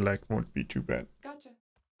hope the lag won't be too bad. Gotcha.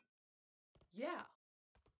 Yeah.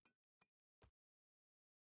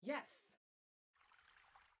 Yes.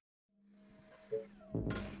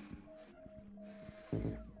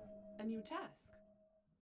 A new task.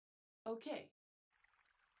 Okay.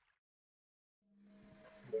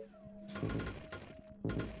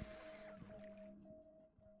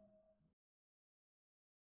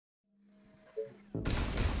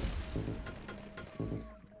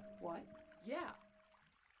 What? Yeah.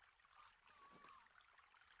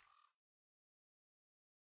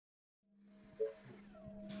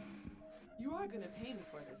 You are gonna pay me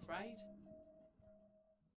for this, right?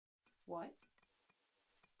 What?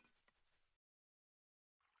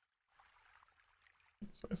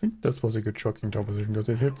 So I think this was a good shocking tower position, because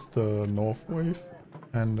it hits the north wave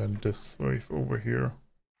and then this wave over here.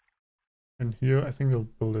 And here I think we'll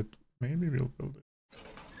build it, maybe we'll build it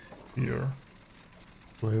here.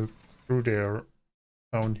 We'll hit through there,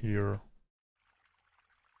 down here.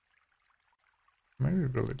 Maybe we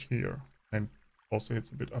build it here and also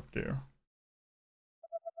hits a bit up there.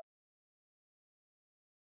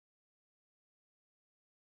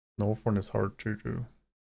 North one is hard to do.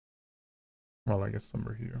 Well, I guess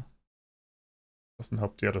somewhere here. Doesn't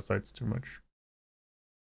help the other sides too much.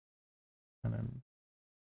 And then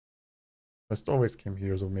West always came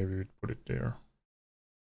here, so maybe we'd put it there.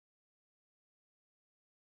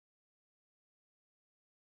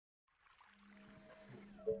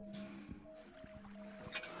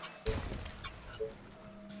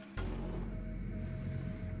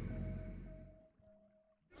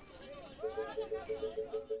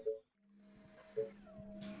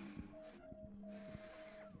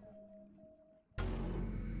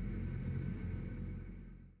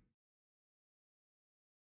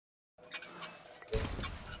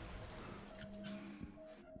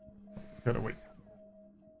 Gotta wait.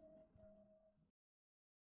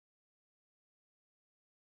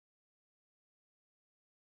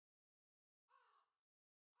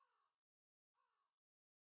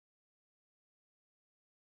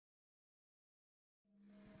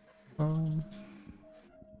 I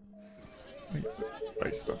guess I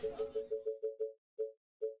buy stuff.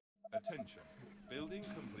 Attention. Building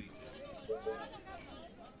completed.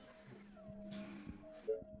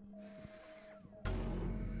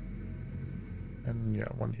 And yeah,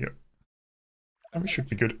 one here. And we should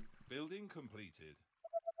be good. Building completed.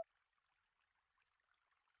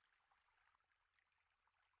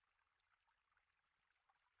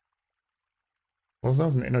 Was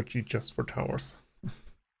that an energy just for towers?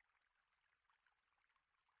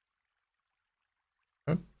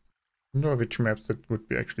 I don't know which maps that would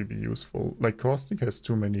be actually be useful. Like Caustic has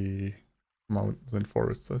too many mountains and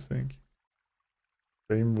forests, I think.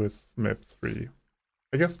 Same with map 3.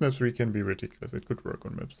 I guess map 3 can be ridiculous. It could work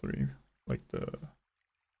on map 3. Like the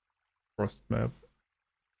frost map.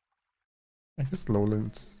 I guess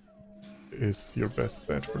Lowlands is your best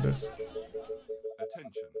bet for this.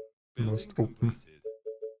 Attention. Most Building open. completed.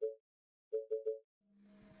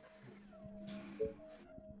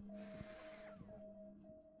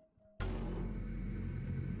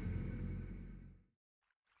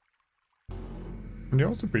 And they're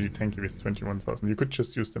also pretty tanky with 21,000. You could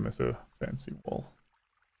just use them as a fancy wall.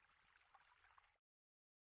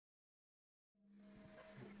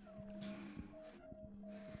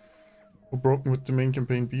 How broken would the main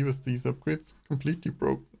campaign be with these upgrades? Completely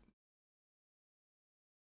broken.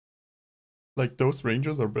 Like, those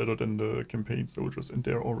rangers are better than the campaign soldiers, and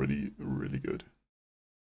they're already really good.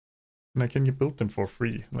 And I can build them for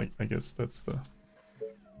free. Like, I guess that's the...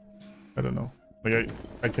 I don't know. Like,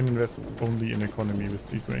 I can invest only in economy with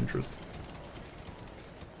these rangers.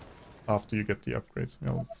 After you get the upgrades.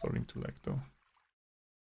 Now it's starting to lag though.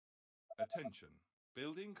 Attention.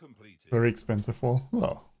 Building completed. Very expensive wall.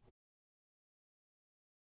 Well.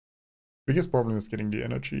 Biggest problem is getting the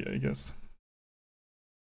energy, I guess.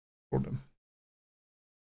 For them.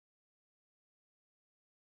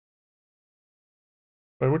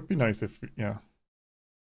 But it would be nice if, yeah,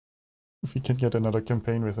 if we can get another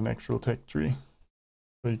campaign with an actual tech tree,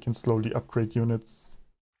 so you can slowly upgrade units.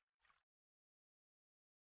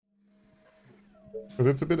 Because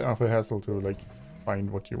it's a bit of a hassle to like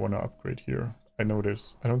find what you want to upgrade here. I know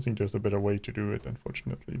I don't think there's a better way to do it,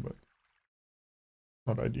 unfortunately, but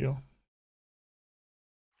not ideal.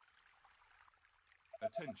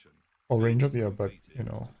 Attention. All rangers, yeah, but you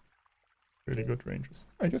know, really good rangers.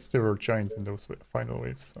 I guess there were giants in those final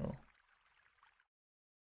waves, so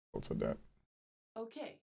also that.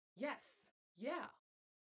 Okay. Yes. Yeah.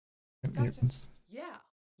 And Gotcha. mutants. Yeah.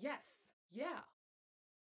 Yes. Yeah.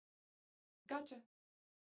 Gotcha.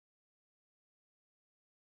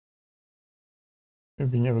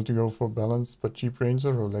 Being able to go for balance, but cheap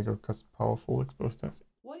ranger or Lego cause powerful exposed stuff.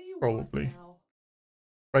 What do you Probably. want now?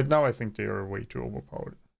 Right now, I think they are way too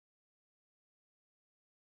overpowered.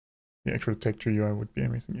 The actual tech tree UI would be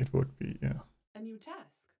amazing. It would be, yeah. A new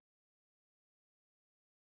task.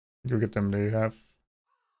 You get them. They have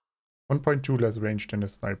 1.2 less range than a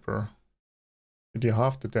sniper. They do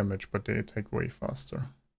half the damage, but they attack way faster.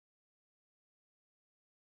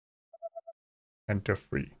 And they're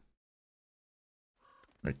free.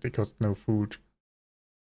 Like, they cost no food.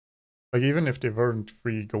 Like, even if they weren't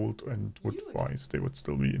free gold and wood wise, they would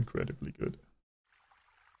still be incredibly good.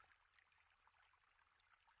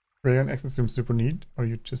 Ray and X assume super neat, or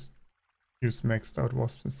you just use maxed out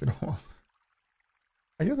wasps instead of wasps?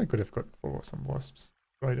 I guess I could have gotten for some wasps.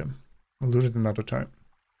 Try them. We'll do it another time.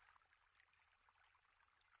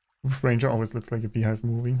 Ranger always looks like a beehive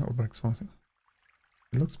moving or bug something.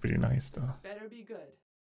 It looks pretty nice though. Better be good.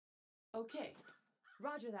 Okay.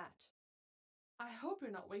 Roger that. I hope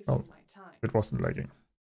you're not wasting my time. It wasn't lagging.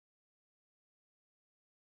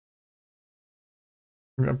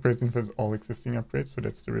 Upgrades for all existing upgrades, so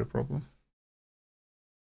that's the real problem.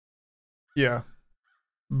 Yeah.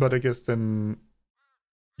 But I guess then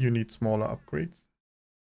you need smaller upgrades.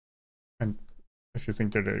 And if you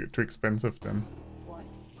think that they're too expensive, then... What?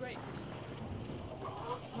 Great.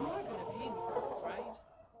 You are gonna pay me for this, right?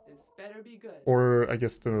 This better be good. Or I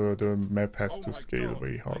guess the map has to scale God,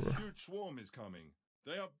 way harder. A huge swarm is coming.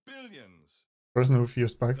 They are billions. Person who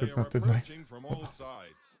fears bugs, it's not that nice. From all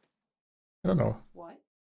sides. I don't know. What?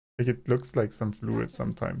 Like it looks like some fluid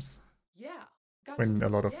sometimes. Yeah. Gotcha. When a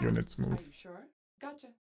lot of Yeah. units move. Are you sure? Gotcha.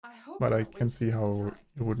 I hope But you're I not can see wasting my how time.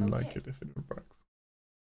 you wouldn't Okay. like it if it were bugs.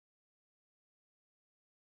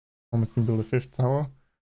 Almost can build a 5th tower.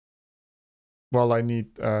 Well, I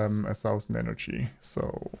need 1,000 energy,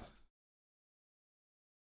 so...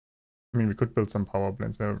 I mean, we could build some power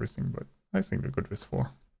plants and everything, but I think we're good with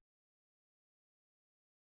 4.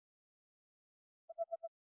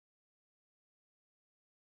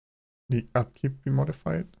 The upkeep be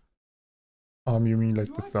modified? You mean like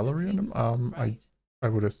You the are gonna salary on pay them? me for this, right? I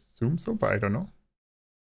would assume so, but I don't know.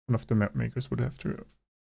 One of the map makers would have to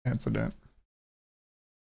answer that.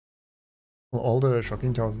 Well, all the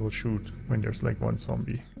shocking towers will shoot when there's like one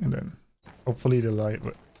zombie, and then hopefully the light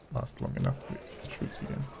will last long enough to shoots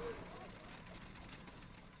again.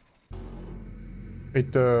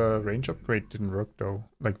 Wait, the range upgrade didn't work though.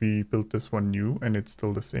 Like we built this one new and it's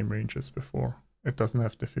still the same range as before. It doesn't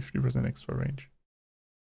have the 50% extra range.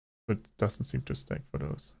 But it doesn't seem to stack for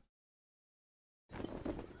those.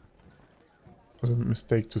 It was a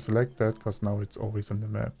mistake to select that because now it's always on the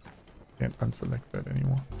map. Can't unselect that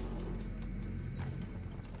anymore.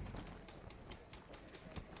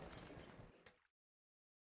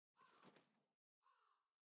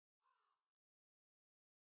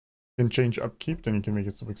 Can change upkeep, then you can make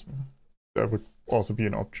it so expensive. That would also be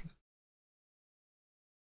an option.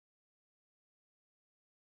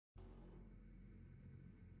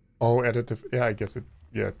 Oh, additive. Yeah, I guess it.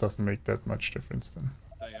 Yeah, it doesn't make that much difference then.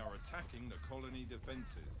 They are attacking the colony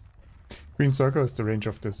defenses. Green circle is the range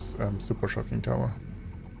of this super shocking tower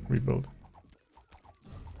rebuild.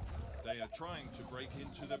 They are trying to break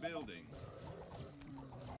into the buildings.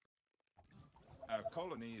 Our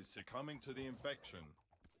colony is succumbing to the infection.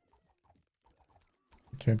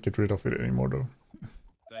 Can't get rid of it anymore though.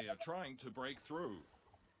 They are trying to break through.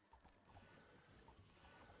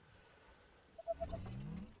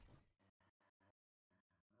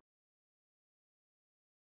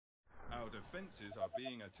 Our defenses are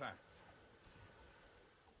being attacked.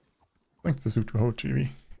 Thanks to Super Ho TV.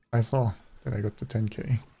 I saw that I got the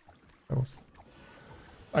 10k. That was...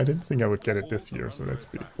 I didn't think I would get it this year, so that's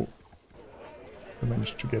pretty cool. I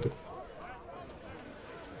managed to get it.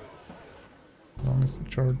 How long is the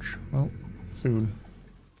charge? Well, soon.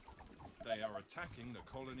 They are attacking the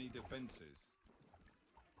colony defenses.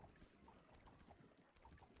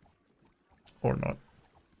 Or not.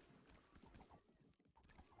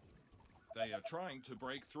 trying to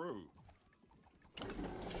break through.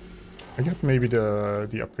 I guess maybe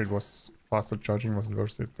the upgrade was faster charging was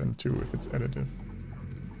worth it than 2 if it's additive.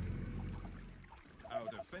 Our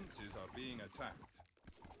defenses are being attacked.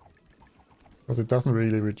 Because it doesn't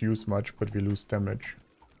really reduce much, but we lose damage.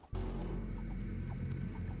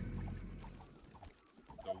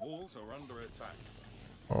 The walls are under attack.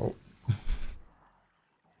 Oh.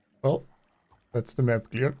 Well, that's the map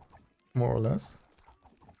cleared, more or less.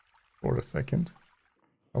 For a second.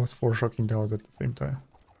 That was 4 shocking towers at the same time.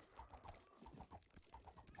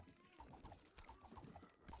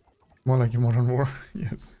 More like a modern war,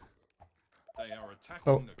 yes. They are attacking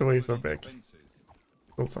Oh, the waves are colony back. defenses.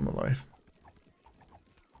 Still some alive.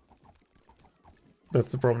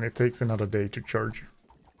 That's the problem, it takes another day to charge.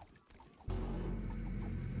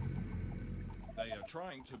 They are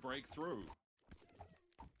trying to break through.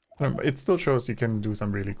 It still shows you can do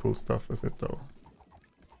some really cool stuff with it though.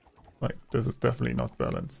 Like, this is definitely not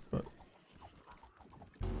balanced, but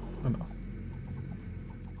I don't know.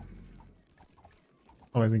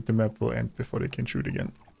 Oh, I think the map will end before they can shoot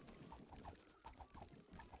again.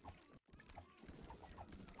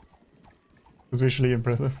 It's visually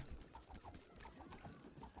impressive.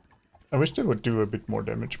 I wish they would do a bit more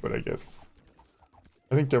damage, but I guess...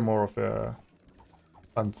 I think they're more of a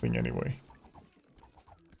fun thing anyway.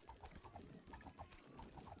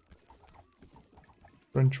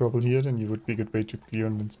 If you're in trouble here, then you would be a good way to clear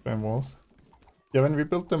and then spam walls. Yeah, when we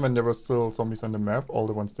built them and there were still zombies on the map, all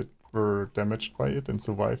the ones that were damaged by it and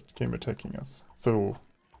survived came attacking us. So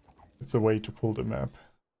it's a way to pull the map,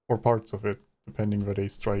 or parts of it, depending where they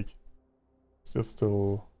strike. It's just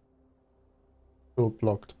still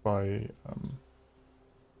blocked by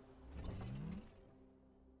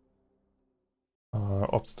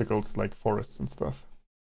obstacles like forests and stuff.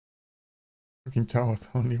 Looking towers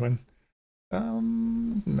only when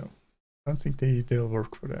no, I don't think they'll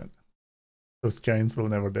work for that. Those giants will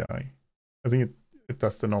never die. I think it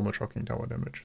does the normal shocking tower damage.